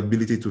the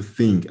ability to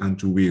think and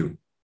to will.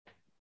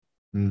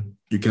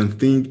 You can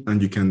think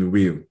and you can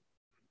will.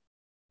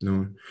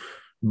 No.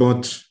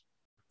 But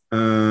as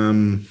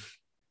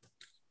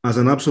an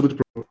absolute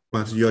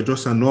property, you are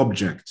just an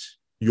object.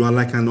 You are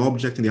like an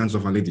object in the hands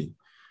of a lady.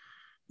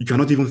 You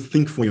cannot even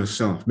think for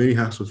yourself. Mary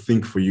has to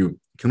think for you.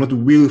 You cannot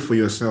will for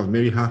yourself.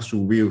 Mary has to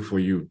will for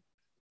you.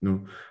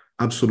 No,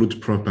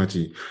 absolute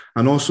property.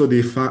 And also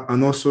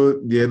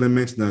the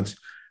element that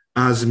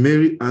as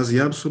the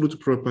absolute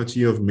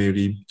property of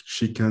Mary,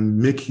 she can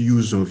make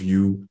use of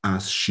you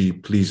as she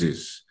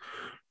pleases.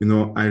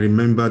 I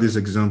remember this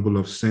example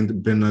of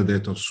Saint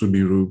Bernadette of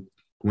Subiru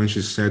when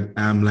she said,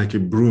 "I am like a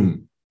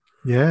broom.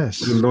 Yes.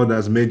 The Lord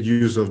has made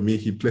use of me.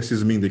 He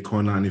places me in the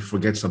corner and he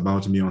forgets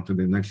about me until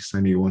the next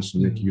time he wants to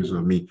make use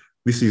of me."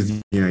 This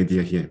is the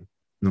idea here.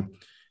 No,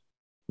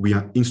 we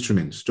are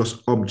instruments,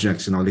 just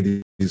objects in Our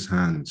Lady's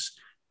hands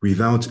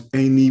without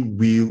any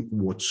will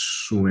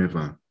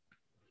whatsoever.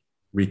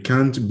 We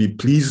can't be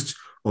pleased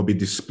or be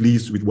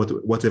displeased with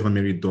whatever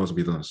Mary does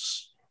with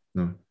us.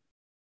 No,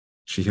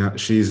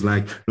 she is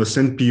like,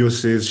 St. Pio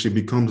says, she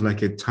becomes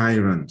like a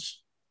tyrant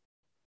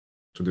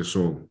to the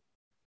soul.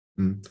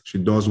 She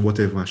does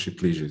whatever she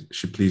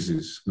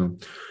pleases. No?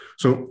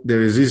 So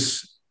there is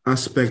this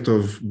aspect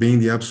of being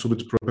the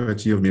absolute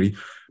property of Mary,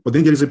 but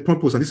then there is a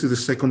purpose, and this is the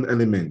second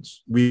element.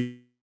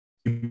 We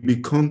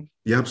become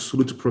the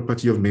absolute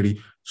property of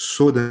Mary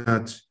so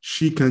that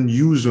she can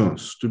use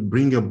us to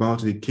bring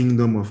about the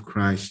kingdom of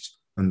Christ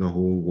and the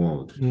whole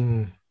world.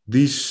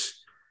 This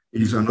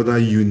is another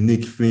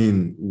unique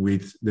thing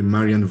with the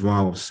Marian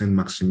vow of Saint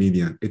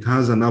Maximilian. It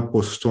has an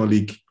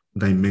apostolic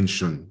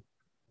dimension.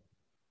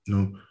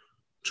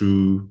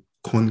 To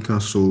conquer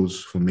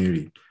souls for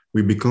Mary.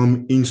 We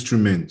become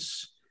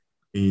instruments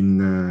in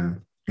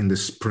the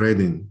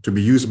spreading, to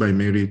be used by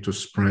Mary to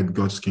spread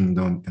God's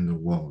kingdom in the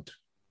world.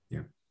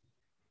 Yeah.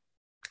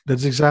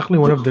 That's exactly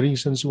one of the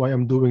reasons why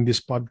I'm doing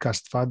this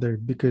podcast, Father,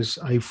 because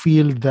I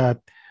feel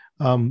that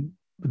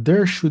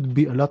there should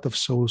be a lot of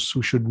souls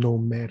who should know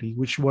Mary,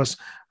 which was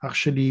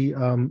actually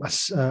a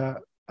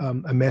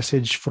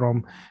message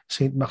from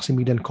Saint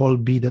Maximilian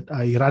Kolbe that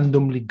I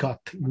randomly got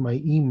in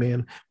my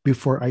email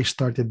before I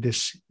started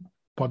this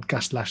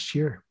podcast last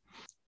year.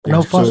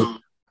 Yes, so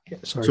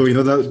in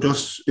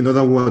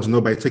other words,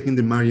 by taking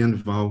the Marian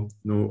vow,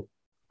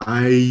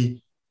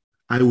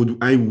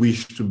 I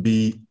wish to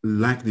be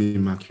like the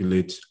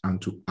Immaculate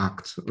and to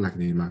act like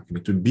the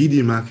Immaculate, to be the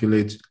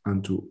Immaculate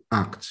and to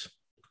act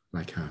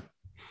like her.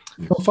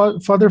 Yes. So,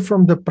 Father,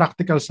 from the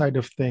practical side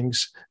of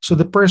things, so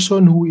the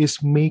person who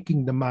is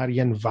making the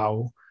Marian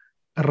vow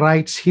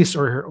writes his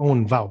or her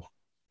own vow.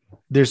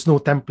 There's no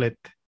template.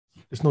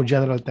 There's no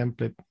general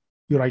template.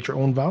 You write your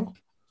own vow?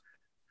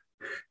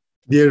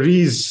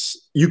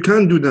 You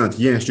can do that.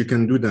 Yes, you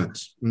can do that.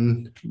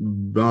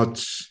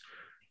 But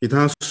it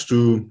has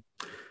to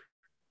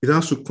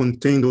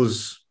contain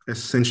those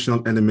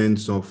essential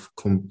elements of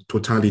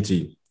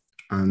totality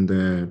and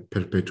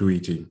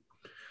perpetuity.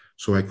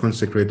 So I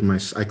consecrate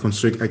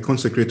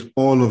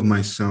all of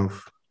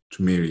myself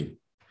to Mary.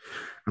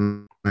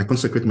 And I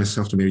consecrate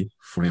myself to Mary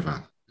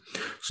forever.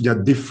 So there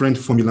are different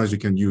formulas you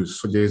can use.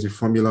 So there is a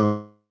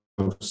formula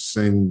of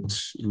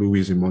Saint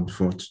Louis de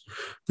Montfort.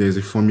 There's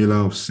a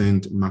formula of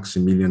Saint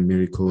Maximilian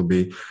Mary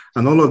Kolbe.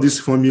 And all of these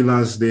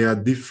formulas, they are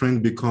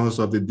different because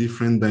of the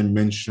different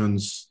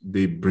dimensions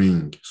they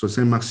bring. So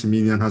Saint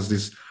Maximilian has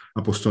this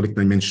apostolic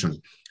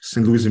dimension.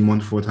 Saint Louis de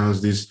Montfort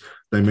has this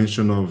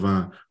dimension of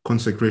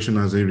consecration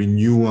as a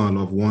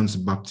renewal of one's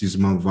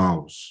baptismal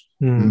vows.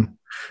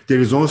 There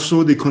is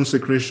also the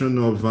consecration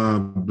of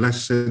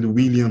Blessed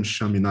William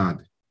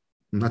Chaminade.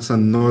 That's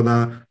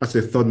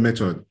a third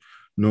method.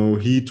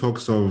 He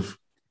talks of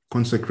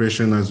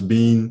consecration as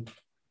being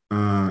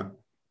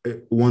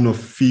one of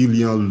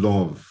filial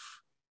love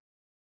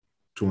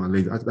to Our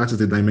Lady. That is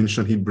the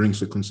dimension he brings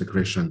to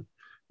consecration.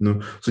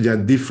 So there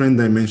are different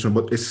dimensions,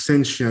 but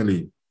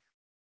essentially,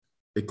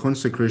 a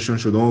consecration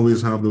should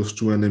always have those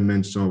two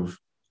elements of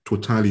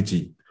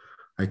totality.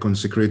 I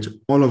consecrate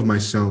all of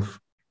myself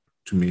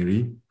to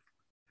Mary,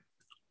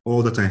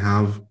 all that I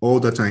have,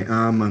 all that I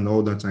am, and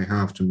all that I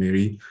have to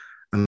Mary,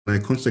 and I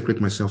consecrate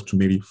myself to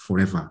Mary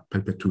forever,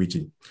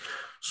 perpetuity.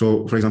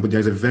 So, for example, there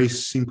is a very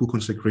simple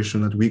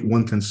consecration that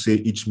one can say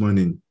each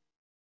morning.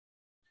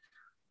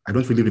 I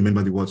don't really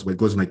remember the words, but it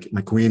goes like,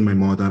 "My Queen, my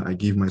Mother, I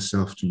give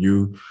myself to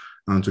you.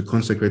 and to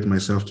consecrate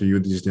myself to you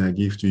this day. I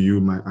give to you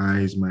my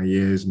eyes, my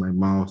ears, my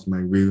mouth,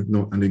 my will.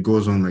 No, and it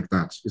goes on like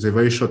that. It's a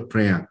very short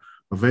prayer,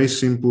 but very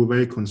simple,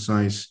 very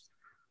concise,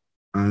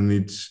 and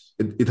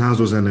it has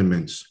those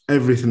elements.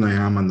 Everything I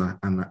am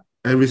and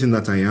everything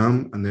that I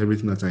am and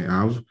everything that I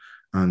have,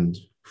 and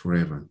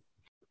forever.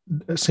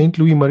 Saint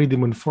Louis-Marie de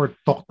Montfort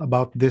talked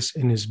about this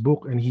in his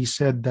book, and he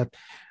said that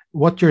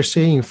what you're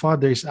saying,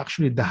 Father, is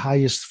actually the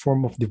highest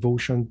form of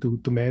devotion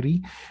to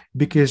Mary,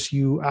 because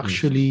you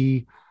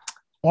actually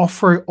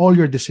offer all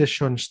your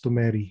decisions to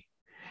Mary.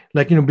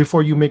 Like,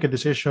 before you make a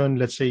decision,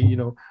 let's say,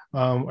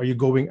 are you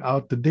going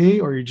out today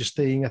or you're just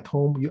staying at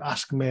home? You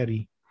ask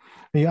Mary.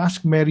 And you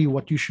ask Mary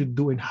what you should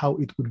do and how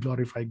it would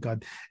glorify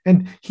God.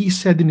 And he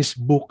said in his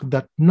book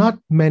that not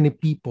many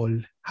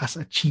people has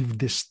achieved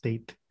this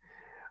state.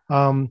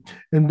 And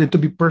then, to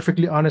be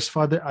perfectly honest,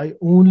 Father, I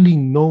only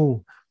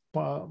know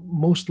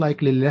most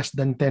likely less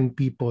than 10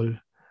 people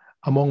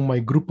among my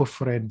group of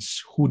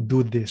friends who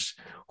do this,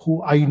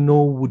 who I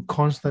know would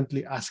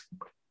constantly ask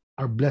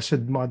our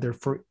Blessed Mother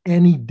for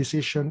any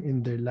decision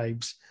in their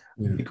lives,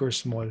 big or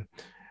small.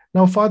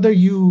 Now, Father,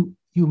 you've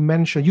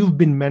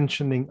been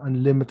mentioning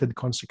unlimited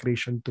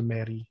consecration to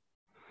Mary.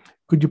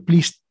 Could you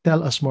please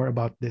tell us more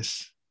about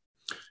this?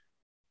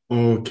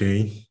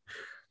 Okay.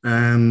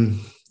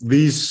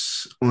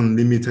 This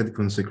unlimited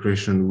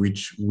consecration,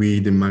 which we,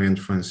 the Marian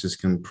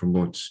Franciscan,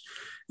 promote,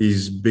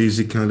 is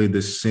basically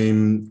the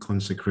same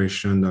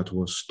consecration that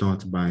was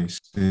taught by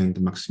Saint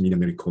Maximilian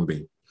Mary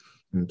Kolbe.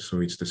 And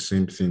so it's the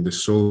same thing. The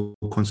soul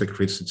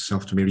consecrates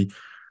itself to Mary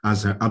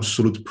as her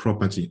absolute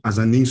property, as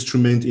an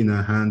instrument in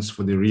her hands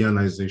for the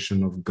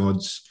realization of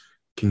God's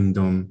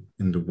kingdom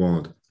in the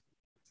world.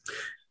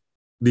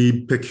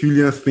 The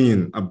peculiar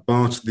thing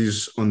about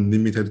this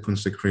unlimited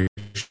consecration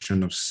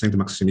of Saint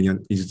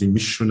Maximilian is the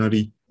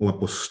missionary or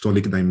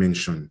apostolic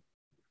dimension.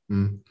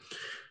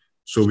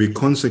 So we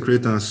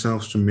consecrate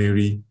ourselves to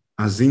Mary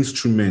as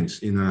instruments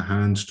in our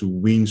hands to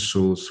win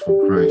souls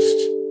for Christ.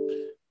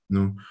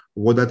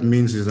 What that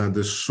means is that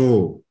the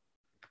soul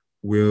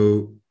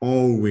will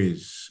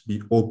always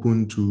be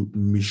open to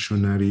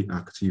missionary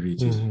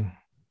activities.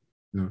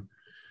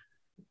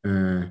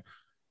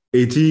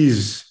 It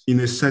is,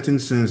 in a certain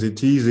sense,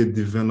 it is a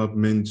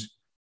development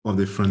of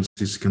the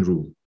Franciscan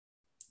rule,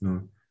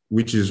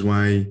 which is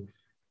why,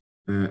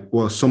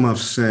 some have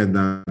said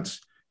that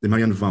the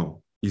Marian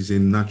vow is a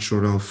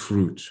natural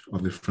fruit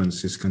of the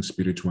Franciscan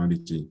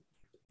spirituality.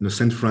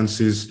 Saint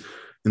Francis,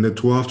 in the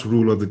 12th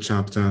rule of the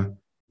chapter,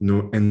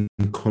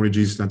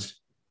 encourages that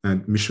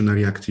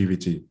missionary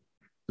activity.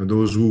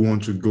 Those who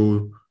want to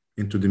go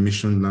into the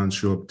mission land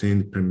should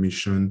obtain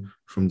permission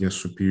from their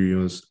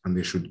superiors, and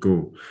they should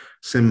go.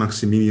 Saint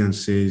Maximilian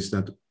says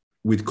that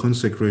with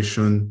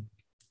consecration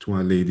to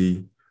Our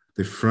Lady,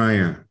 the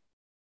friar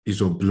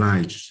is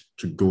obliged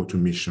to go to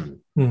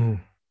mission.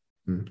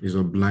 Is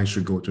obliged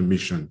to go to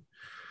mission.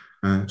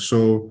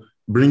 So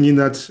bringing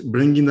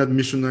that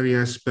missionary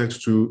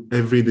aspect to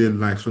everyday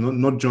life. So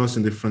not just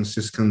in the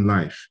Franciscan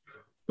life,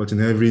 but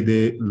in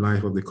everyday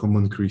life of the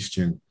common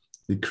Christian.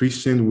 The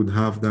Christian would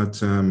have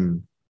that,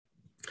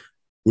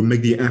 would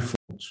make the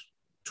effort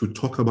to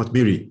talk about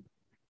Mary,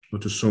 or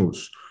to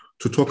souls,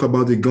 to talk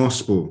about the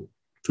gospel,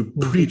 to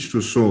preach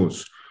to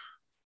souls.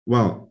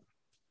 Well,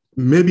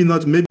 maybe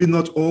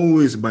not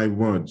always by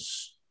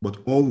words, but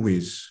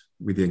always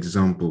with the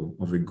example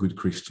of a good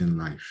Christian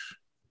life.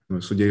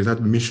 So there is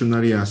that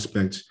missionary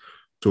aspect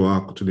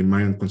to the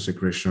Marian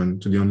consecration,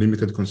 to the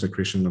unlimited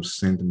consecration of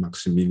Saint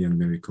Maximilian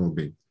Mary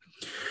Kolbe.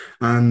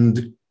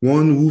 And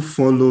one who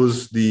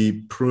follows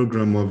the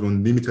program of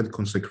unlimited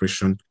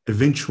consecration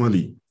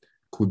eventually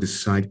could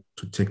decide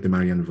to take the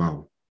Marian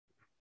vow.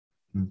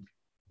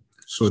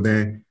 So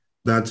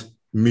that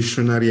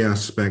missionary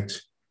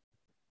aspect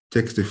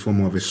takes the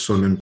form of a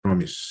solemn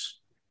promise.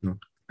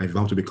 I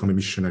vow to become a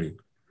missionary.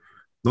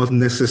 Not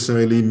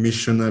necessarily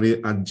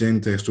missionary ad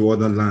gentes to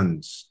other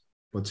lands,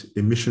 but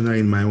a missionary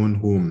in my own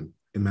home,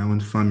 in my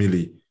own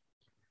family,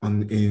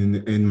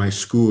 in my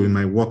school, in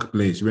my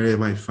workplace,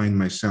 wherever I find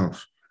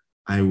myself.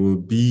 I will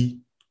be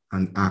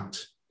and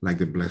act like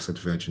the Blessed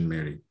Virgin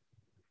Mary.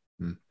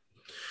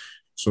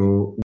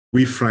 So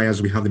we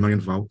friars, we have the Marian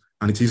vow,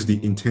 and it is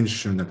the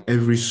intention that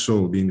every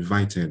soul be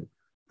invited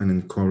and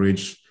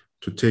encouraged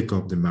to take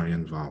up the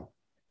Marian vow.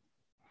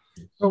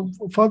 So,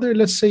 Father,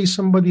 let's say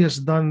somebody has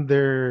done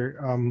their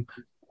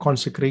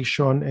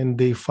consecration and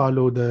they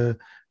follow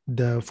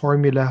the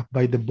formula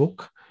by the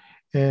book,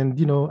 and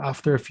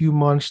after a few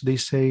months they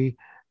say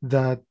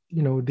that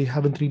they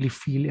haven't really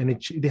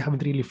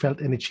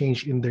felt any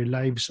change in their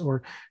lives,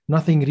 or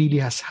nothing really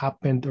has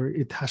happened, or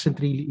it hasn't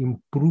really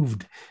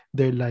improved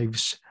their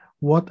lives.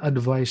 What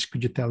advice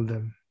could you tell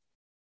them?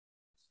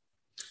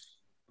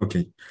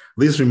 Okay,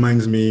 this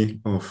reminds me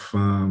of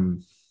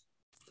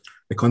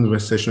a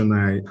conversation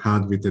I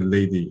had with a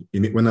lady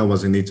when I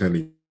was in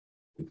Italy.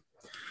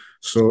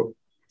 So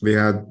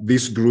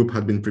this group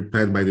had been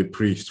prepared by the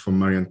priest for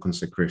Marian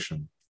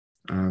consecration.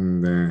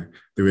 And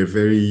they were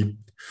very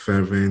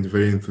fervent,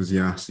 very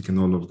enthusiastic and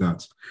all of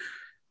that.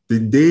 The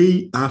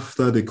day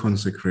after the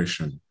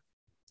consecration,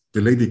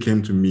 the lady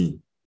came to me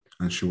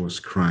and she was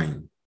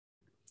crying.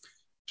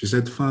 She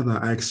said, Father,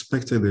 I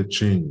expected a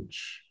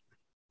change,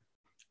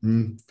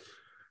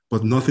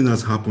 but nothing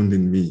has happened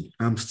in me.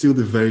 I'm still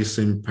the very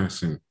same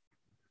person.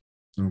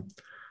 So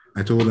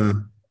I told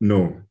her,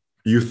 no,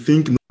 you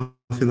think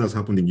nothing has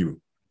happened in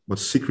you, but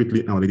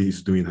secretly Our Lady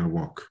is doing her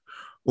work.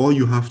 All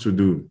you have to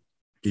do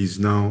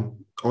now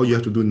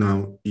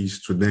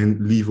is to then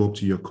live up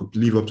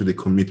to the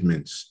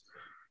commitments,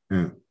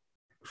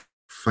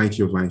 fight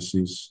your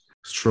vices,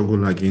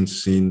 struggle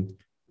against sin,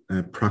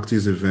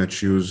 practice the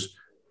virtues,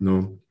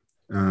 and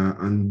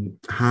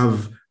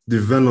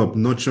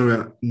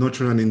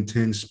nurture an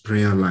intense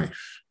prayer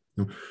life.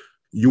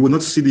 You will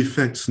not see the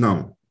effects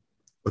now,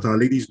 but Our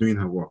Lady is doing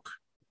her work.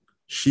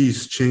 She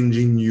is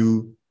changing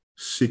you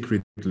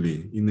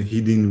secretly in a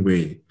hidden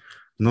way.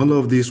 And all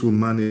of this will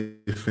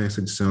manifest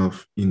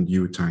itself in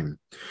due time.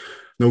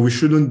 Now, we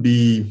shouldn't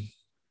be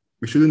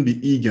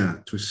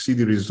eager to see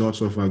the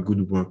results of our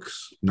good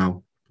works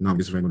now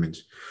this very moment.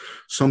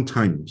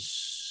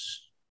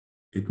 Sometimes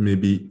it may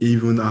be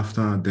even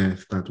after our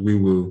death that we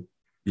will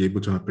be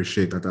able to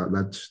appreciate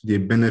that the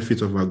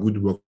benefit of our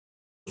good works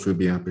will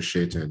be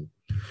appreciated.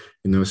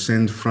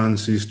 Saint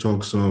Francis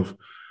talks of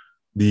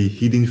the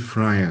hidden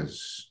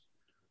friars,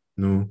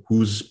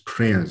 whose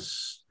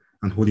prayers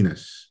and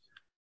holiness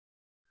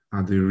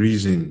are the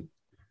reason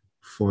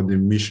for the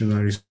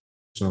missionary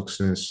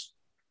success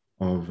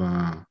of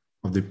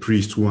the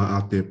priests who are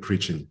out there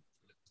preaching.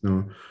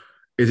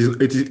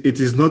 It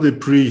is not a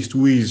priest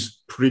who is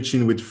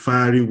preaching with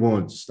fiery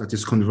words that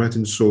is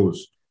converting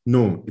souls.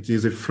 No, it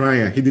is a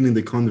friar hidden in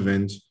the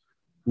convent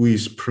who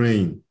is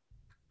praying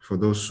for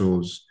those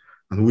souls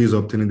and who is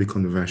obtaining the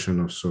conversion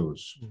of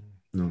souls.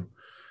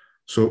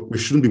 So we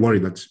shouldn't be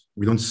worried that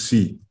we don't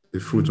see the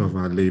fruit of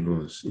our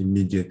labors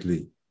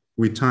immediately.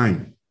 With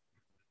time,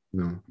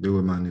 they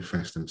will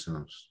manifest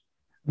themselves.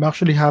 I'm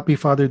actually happy,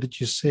 Father, that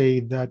you say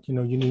that, you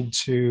need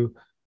to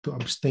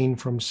abstain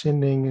from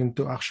sinning and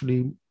to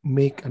actually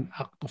make an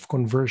act of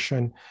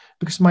conversion.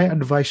 Because my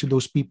advice to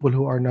those people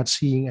who are not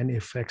seeing any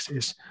effects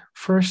is,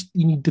 first,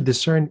 you need to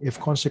discern if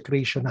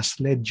consecration has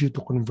led you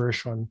to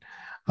conversion.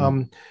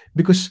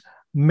 Because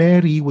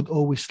Mary would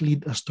always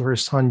lead us to her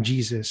son,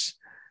 Jesus.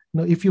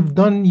 Now, if you've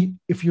done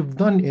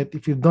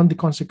the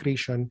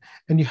consecration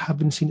and you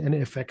haven't seen any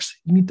effects,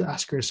 you need to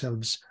ask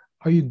yourselves,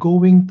 are you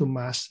going to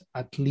Mass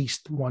at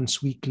least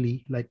once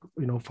weekly, like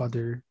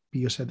Father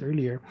Pio said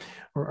earlier,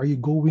 or are you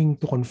going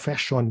to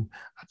confession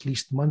at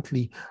least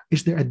monthly?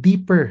 Is there a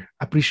deeper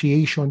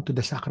appreciation to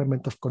the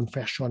sacrament of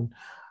confession?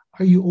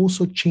 Are you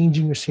also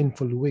changing your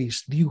sinful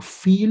ways? Do you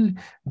feel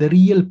the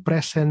real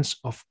presence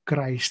of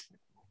Christ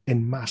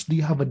in Mass? Do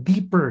you have a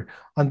deeper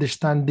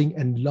understanding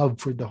and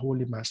love for the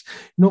Holy Mass?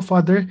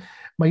 Father,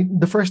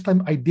 the first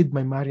time I did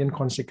my Marian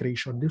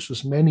consecration, this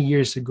was many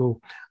years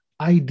ago,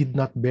 I did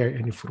not bear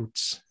any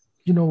fruits.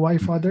 You know why,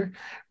 Father?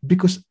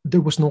 Because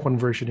there was no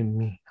conversion in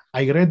me.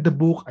 I read the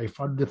book, I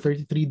followed the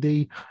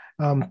 33-day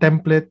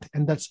template,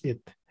 and that's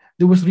it.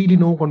 There was really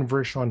no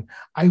conversion.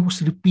 I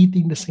was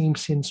repeating the same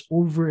sins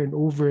over and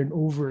over and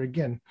over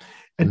again.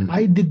 And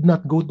I did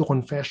not go to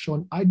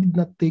confession. I did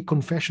not take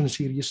confession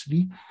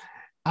seriously.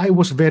 I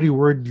was very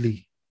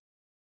worldly.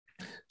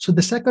 So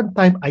the second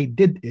time I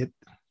did it,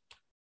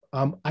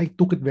 I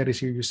took it very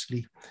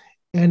seriously.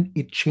 And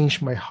it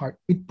changed my heart.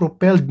 It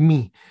propelled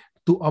me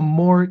to a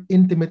more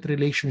intimate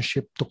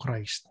relationship to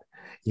Christ.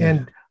 Yeah.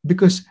 And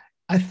because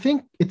I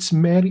think it's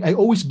Mary, I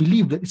always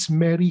believe that it's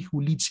Mary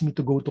who leads me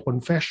to go to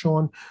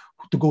confession,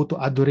 to go to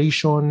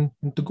adoration,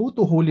 and to go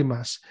to Holy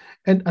Mass.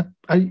 And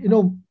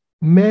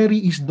Mary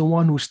is the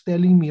one who's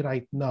telling me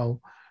right now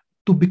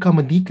to become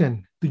a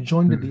deacon, to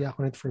join the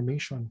diaconate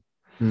formation.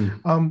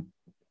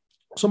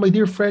 So my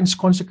dear friends,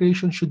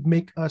 consecration should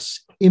make us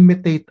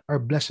imitate our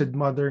Blessed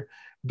Mother,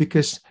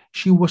 because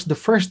she was the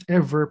first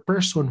ever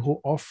person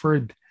who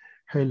offered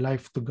her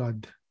life to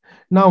God.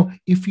 Now,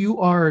 if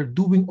you are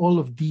doing all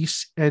of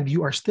these and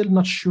you are still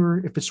not sure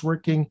if it's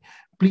working,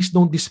 please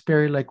don't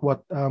despair, like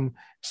what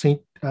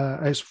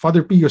as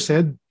Father Pio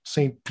said,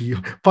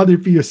 Father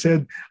Pio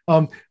said,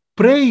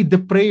 pray the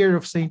prayer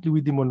of Saint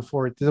Louis de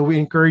Montfort. So we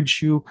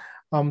encourage you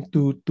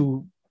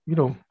to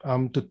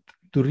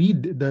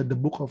read the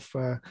book of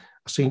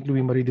Saint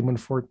Louis Marie de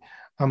Montfort,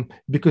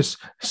 because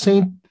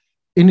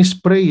in his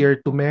prayer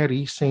to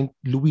Mary, Saint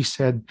Louis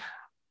said,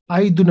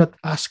 I do not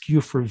ask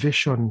you for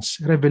visions,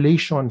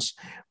 revelations,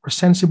 or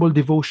sensible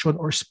devotion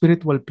or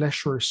spiritual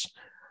pleasures.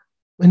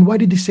 And why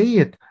did he say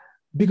it?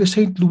 Because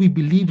Saint Louis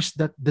believes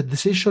that the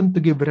decision to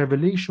give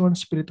revelation,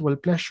 spiritual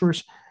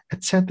pleasures,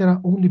 etc.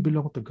 only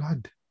belong to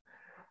God.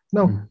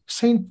 Now,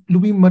 Saint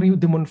Louis Marie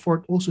de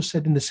Montfort also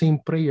said in the same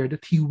prayer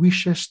that he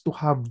wishes to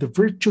have the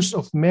virtues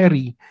of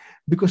Mary,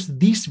 because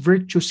these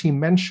virtues he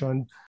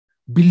mentioned,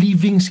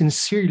 believing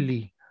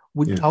sincerely,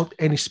 without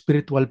any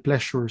spiritual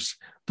pleasures,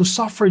 to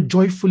suffer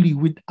joyfully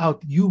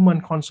without human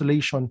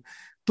consolation,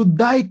 to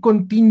die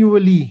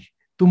continually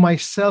to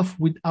myself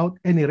without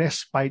any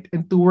respite,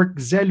 and to work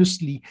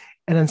zealously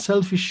and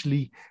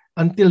unselfishly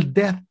until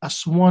death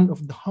as one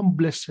of the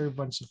humblest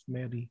servants of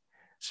Mary.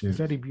 It's Yes.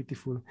 very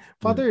beautiful.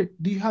 Father,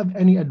 do you have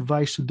any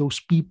advice to those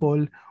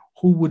people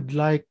who would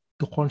like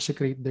to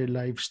consecrate their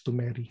lives to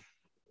Mary?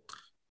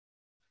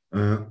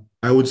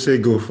 I would say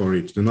go for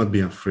it. Do not be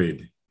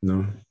afraid.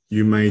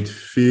 You might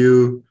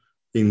feel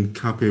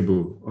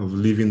incapable of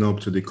living up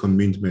to the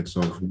commitments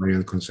of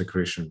Marian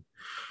consecration,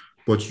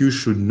 but you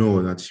should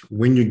know that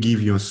when you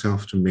give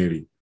yourself to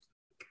Mary,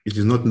 it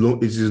is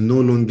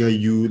no longer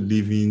you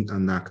living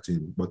and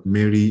acting, but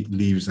Mary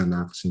lives and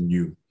acts in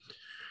you.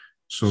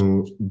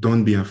 So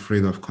don't be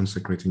afraid of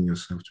consecrating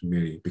yourself to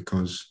Mary,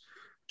 because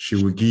she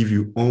will give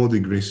you all the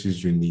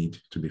graces you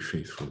need to be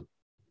faithful.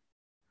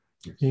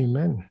 Yes.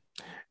 Amen.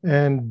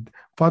 And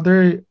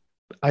Father,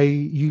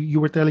 you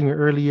were telling me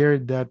earlier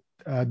that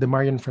the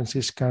Marian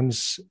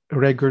Franciscans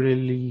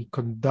regularly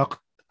conduct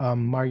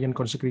Marian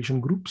consecration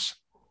groups.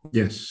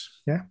 Yes.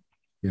 Yeah.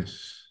 Yes.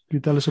 Can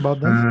you tell us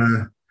about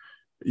that?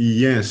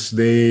 Yes,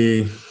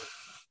 they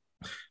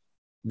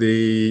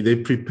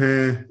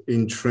prepare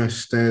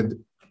interested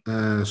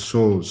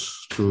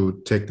souls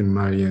to take the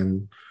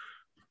Marian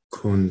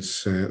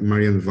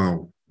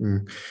vow.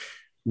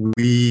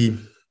 We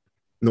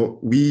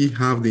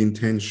have the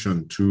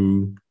intention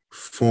to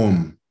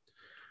form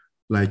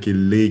like a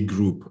lay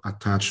group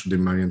attached to the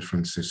Marian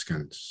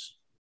Franciscans,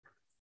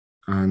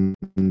 and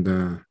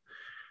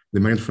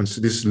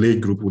this lay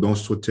group would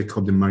also take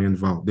up the Marian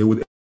vow. They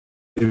would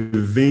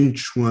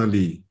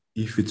eventually,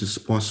 if it is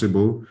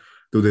possible,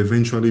 they would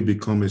eventually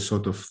become a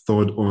sort of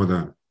third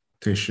order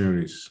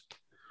tertiaries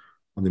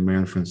of the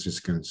Marian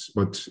Franciscans.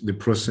 But the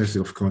process,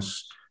 of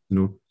course,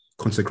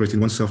 consecrating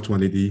oneself to Our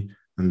Lady,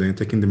 and then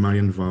taking the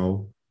Marian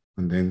vow,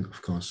 and then,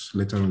 of course,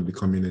 later on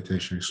becoming a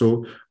tertiary.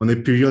 So on a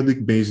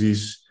periodic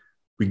basis,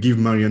 we give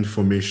Marian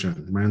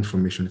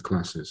formation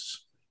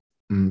classes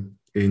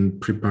in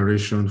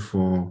preparation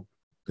for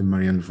the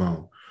Marian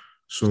vow.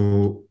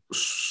 So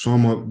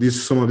some of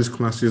these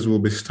classes will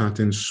be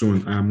starting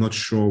soon. I am not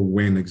sure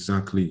when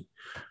exactly,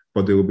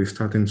 but they will be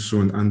starting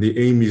soon. And the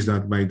aim is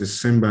that by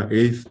December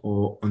 8th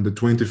or on the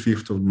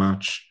 25th of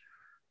March,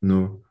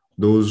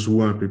 those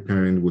who are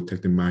preparing will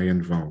take the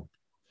Marian vow,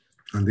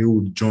 and they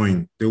will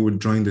join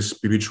the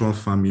spiritual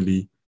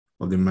family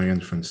of the Marian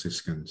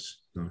Franciscans.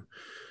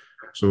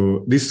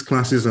 So these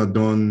classes are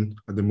done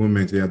at the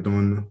moment. They are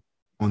done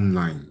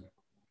online.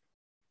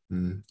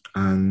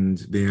 And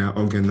they are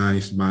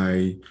organized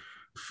by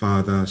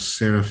Father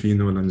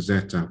Serafino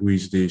Lanzetta, who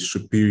is the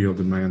superior of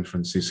the Marian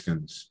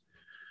Franciscans.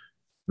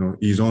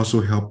 He's also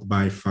helped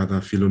by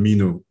Father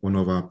Filomeno, one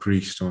of our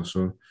priests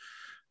also.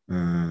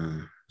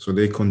 So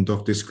they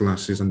conduct these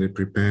classes and they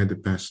prepare the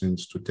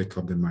persons to take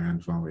up the Marian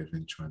vow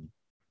eventually.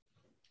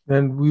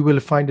 And we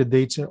will find the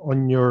dates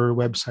on your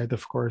website,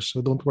 of course.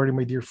 So don't worry,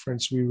 my dear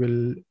friends. We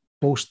will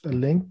post a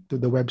link to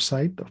the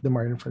website of the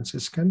Marian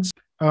Franciscans.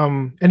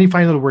 Any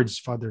final words,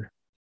 Father?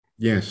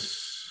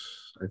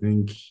 Yes, I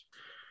think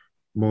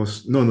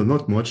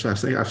not much.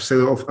 I've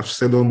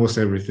said almost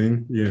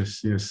everything.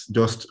 Yes.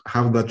 Just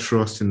have that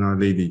trust in Our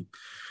Lady.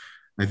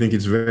 I think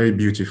it's very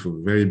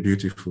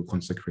beautiful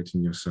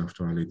consecrating yourself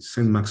to Our Lady.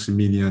 Saint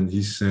Maximilian,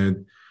 he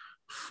said,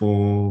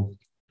 for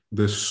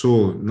the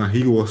soul, now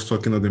he was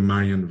talking of the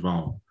Marian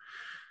vow.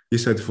 He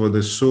said, for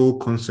the soul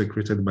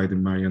consecrated by the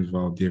Marian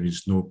vow, there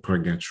is no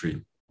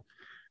purgatory.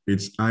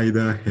 It's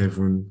either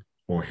heaven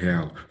or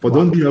hell. But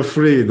don't be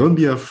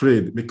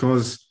afraid,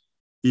 because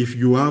if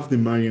you have the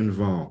Marian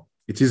vow,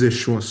 it is a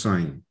sure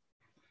sign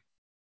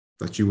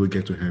that you will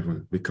get to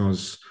heaven,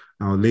 because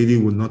Our Lady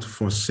will not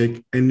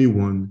forsake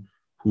anyone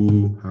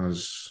who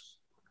has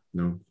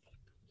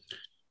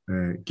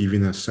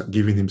given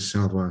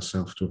himself or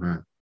herself to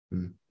her.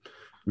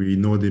 We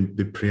know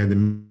the prayer, the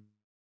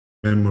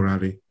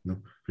memorare,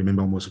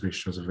 remember, most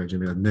gracious Virgin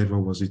Mary, that never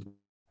was it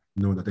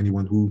known that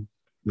anyone who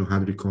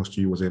had recourse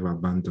to you was ever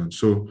abandoned.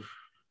 So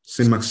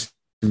Saint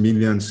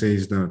Maximilian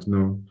says that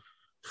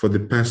for the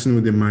person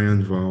with the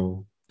Marian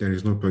vow, there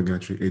is no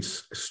purgatory.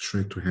 It's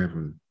straight to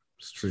heaven.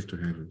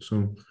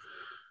 So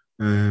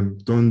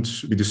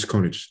don't be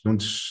discouraged.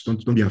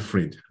 Don't be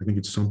afraid. I think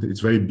it's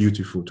very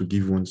beautiful to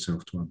give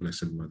oneself to our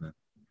Blessed Mother.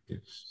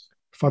 Yes.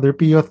 Father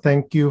Pio,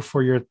 thank you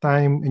for your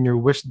time and your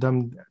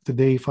wisdom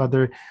today,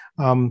 Father.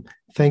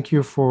 Thank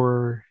you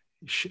for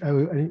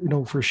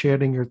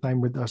sharing your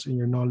time with us and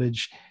your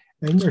knowledge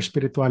and your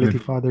spirituality,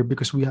 Father,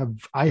 because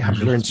I have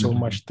learned so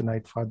much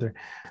tonight, Father.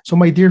 So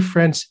my dear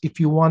friends, if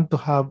you want to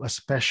have a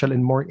special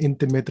and more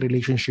intimate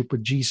relationship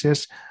with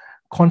Jesus,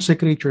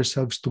 consecrate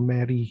yourselves to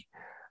Mary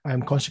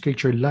and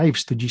consecrate your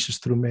lives to Jesus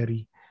through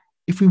Mary.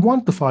 If we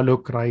want to follow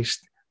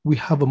Christ, we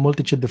have a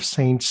multitude of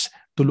saints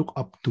to look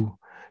up to.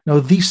 Now,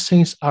 these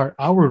saints are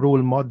our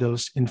role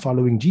models in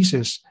following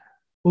Jesus,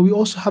 but we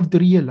also have to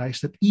realize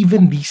that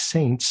even these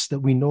saints that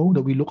we know,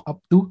 that we look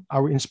up to,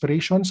 our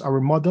inspirations,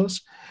 our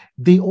models,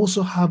 they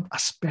also have a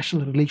special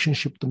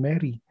relationship to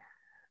Mary.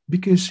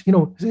 Because,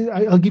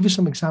 I'll give you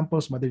some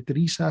examples: Mother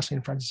Teresa,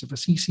 St. Francis of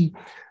Assisi,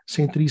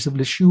 St. Therese of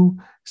Lisieux,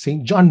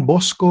 St. John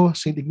Bosco,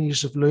 St.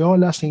 Ignatius of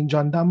Loyola, St.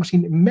 John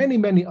Damascene, many,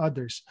 many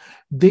others.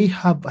 They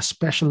have a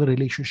special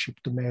relationship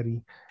to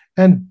Mary.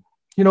 And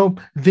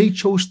They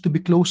chose to be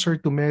closer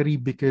to Mary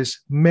because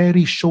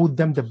Mary showed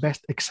them the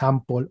best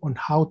example on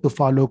how to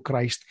follow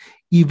Christ,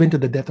 even to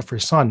the death of her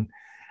son.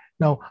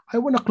 Now, I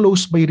want to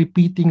close by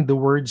repeating the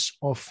words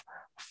of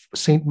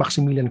Saint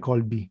Maximilian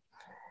Kolbe.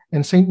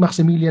 And Saint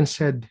Maximilian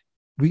said,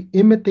 "We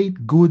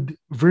imitate good,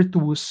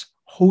 virtuous,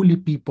 holy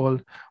people,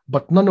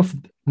 but none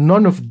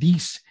of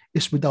these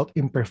is without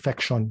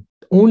imperfection.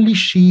 Only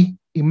she,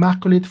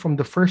 immaculate from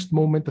the first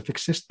moment of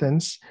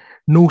existence,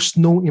 knows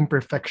no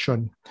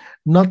imperfection,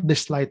 not the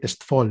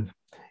slightest fault.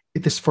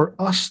 It is for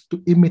us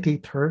to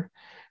imitate her,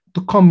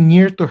 to come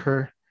near to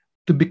her,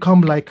 to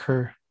become like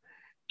her,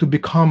 to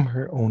become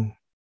her own."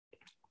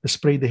 Let's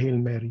pray the Hail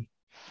Mary.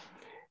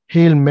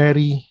 Hail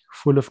Mary,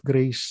 full of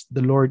grace,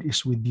 the Lord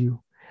is with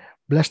you.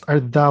 Blessed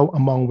art thou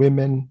among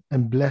women,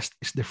 and blessed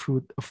is the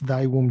fruit of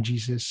thy womb,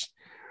 Jesus.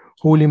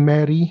 Holy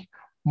Mary,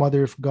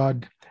 Mother of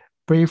God,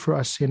 pray for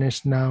us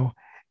sinners now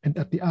and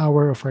at the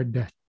hour of our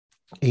death.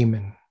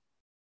 Amen.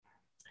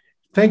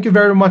 Thank you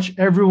very much,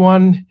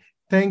 everyone.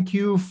 Thank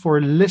you for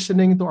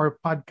listening to our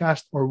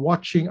podcast or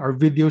watching our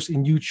videos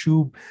in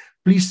YouTube.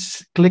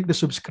 Please click the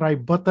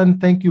subscribe button.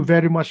 Thank you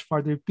very much,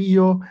 Father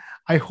Pio.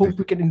 I hope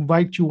we can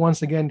invite you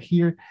once again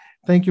here.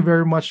 Thank you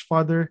very much,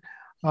 Father.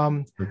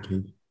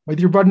 My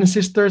dear brothers and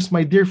sisters,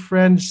 my dear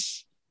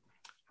friends,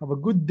 have a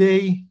good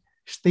day.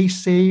 Stay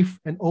safe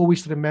and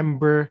always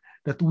remember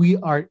that we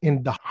are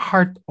in the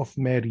heart of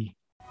Mary.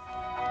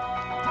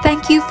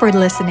 Thank you for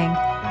listening.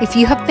 If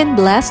you have been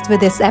blessed with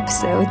this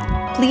episode,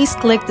 please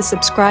click the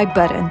subscribe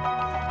button.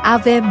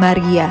 Ave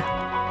Maria.